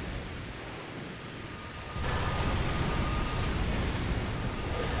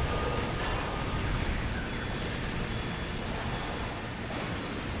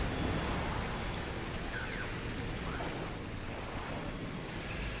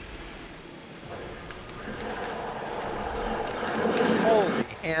 Holy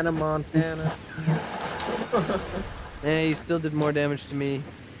Hannah Montana. Yeah, you still did more damage to me.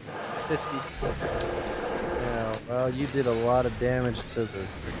 50. Yeah, well, you did a lot of damage to the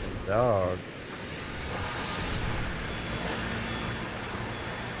freaking dog.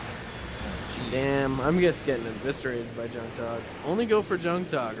 Damn, I'm just getting eviscerated by Junk Dog. Only go for Junk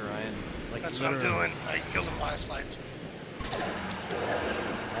Dog, Ryan. Like, That's what I'm literally. doing. I killed him last life too.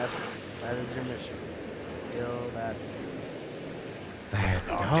 That is your mission. Kill that. That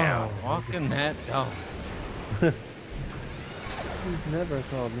dog down. Walking that dog. He's never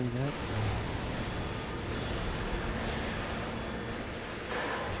called me that.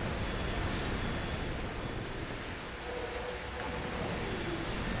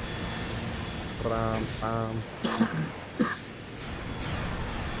 Bram, bam.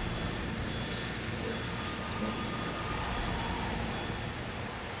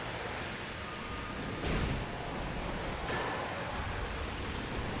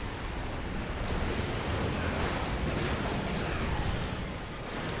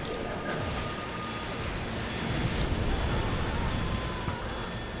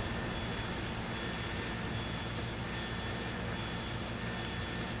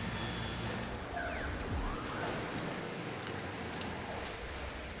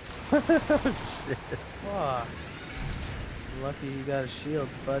 Shit. Fuck. Lucky you got a shield,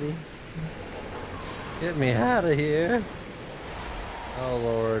 buddy. Get me out of here. Oh,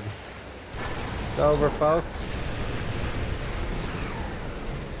 Lord. It's over, folks.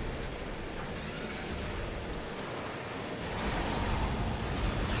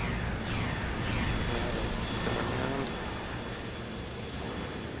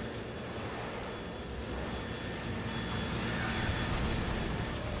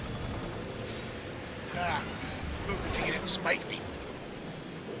 Ah. Ooh, I think it didn't spike me.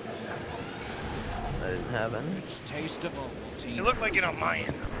 I didn't have any. It's taste of Ovaltine. It looked like it on my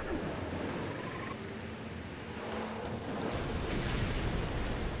end.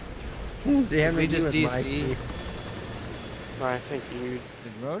 Damn We it, just you and DC. Mikey. I think you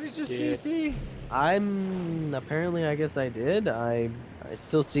Did Rody just Yeah. DC? I'm apparently I guess I did. I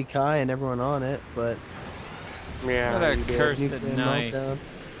still see Kai and everyone on it, but Yeah, What a you did. curse. nuclear night. meltdown.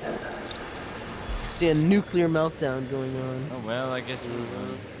 See a nuclear meltdown going on. Oh well, I guess we Mhm.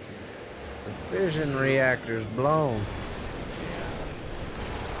 won. The fission reactor's blown.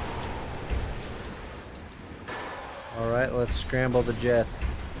 All right, let's scramble the jets.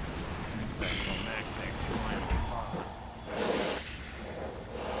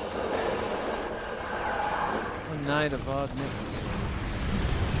 One night of odd nipples.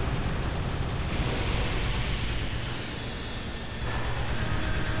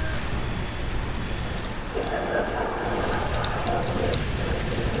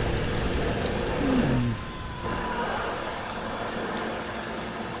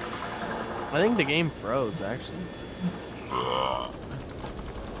 I think the game froze actually. Oh,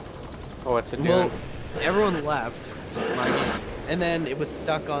 what's it doing? Well, everyone left, and then it was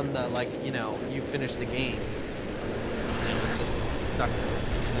stuck on the you finished the game, and it was just stuck there.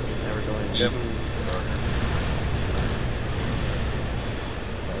 Never going. Yep. Sorry.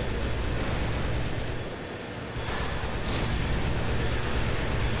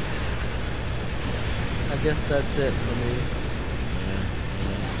 I guess that's it for me.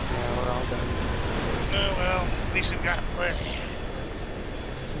 Yeah, we're all done. Oh well, at least we've got to play.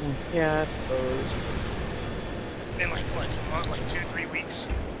 Yeah, I suppose. It's been like what, a month, like 2-3 weeks.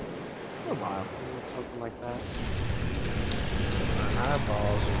 A while. Something like that. My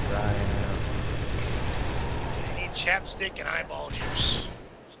eyeballs are drying I need chapstick and eyeball juice.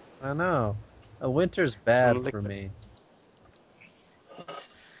 out. I know. Winter's bad Some for liquid. me.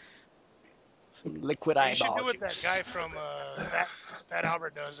 Some liquid You should eyeball do what that juice. guy from Fat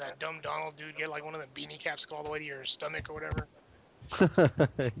Albert does, that dumb Donald dude. Get like one of the beanie caps go all the way to your stomach or whatever.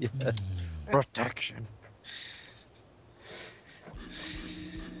 Yes. Protection.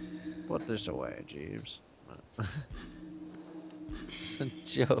 Put this away, Jeeves. It's a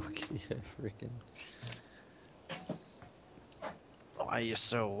joke, you freaking. Why are you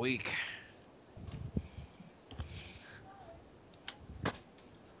so weak?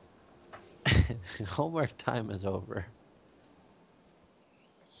 Homework time is over.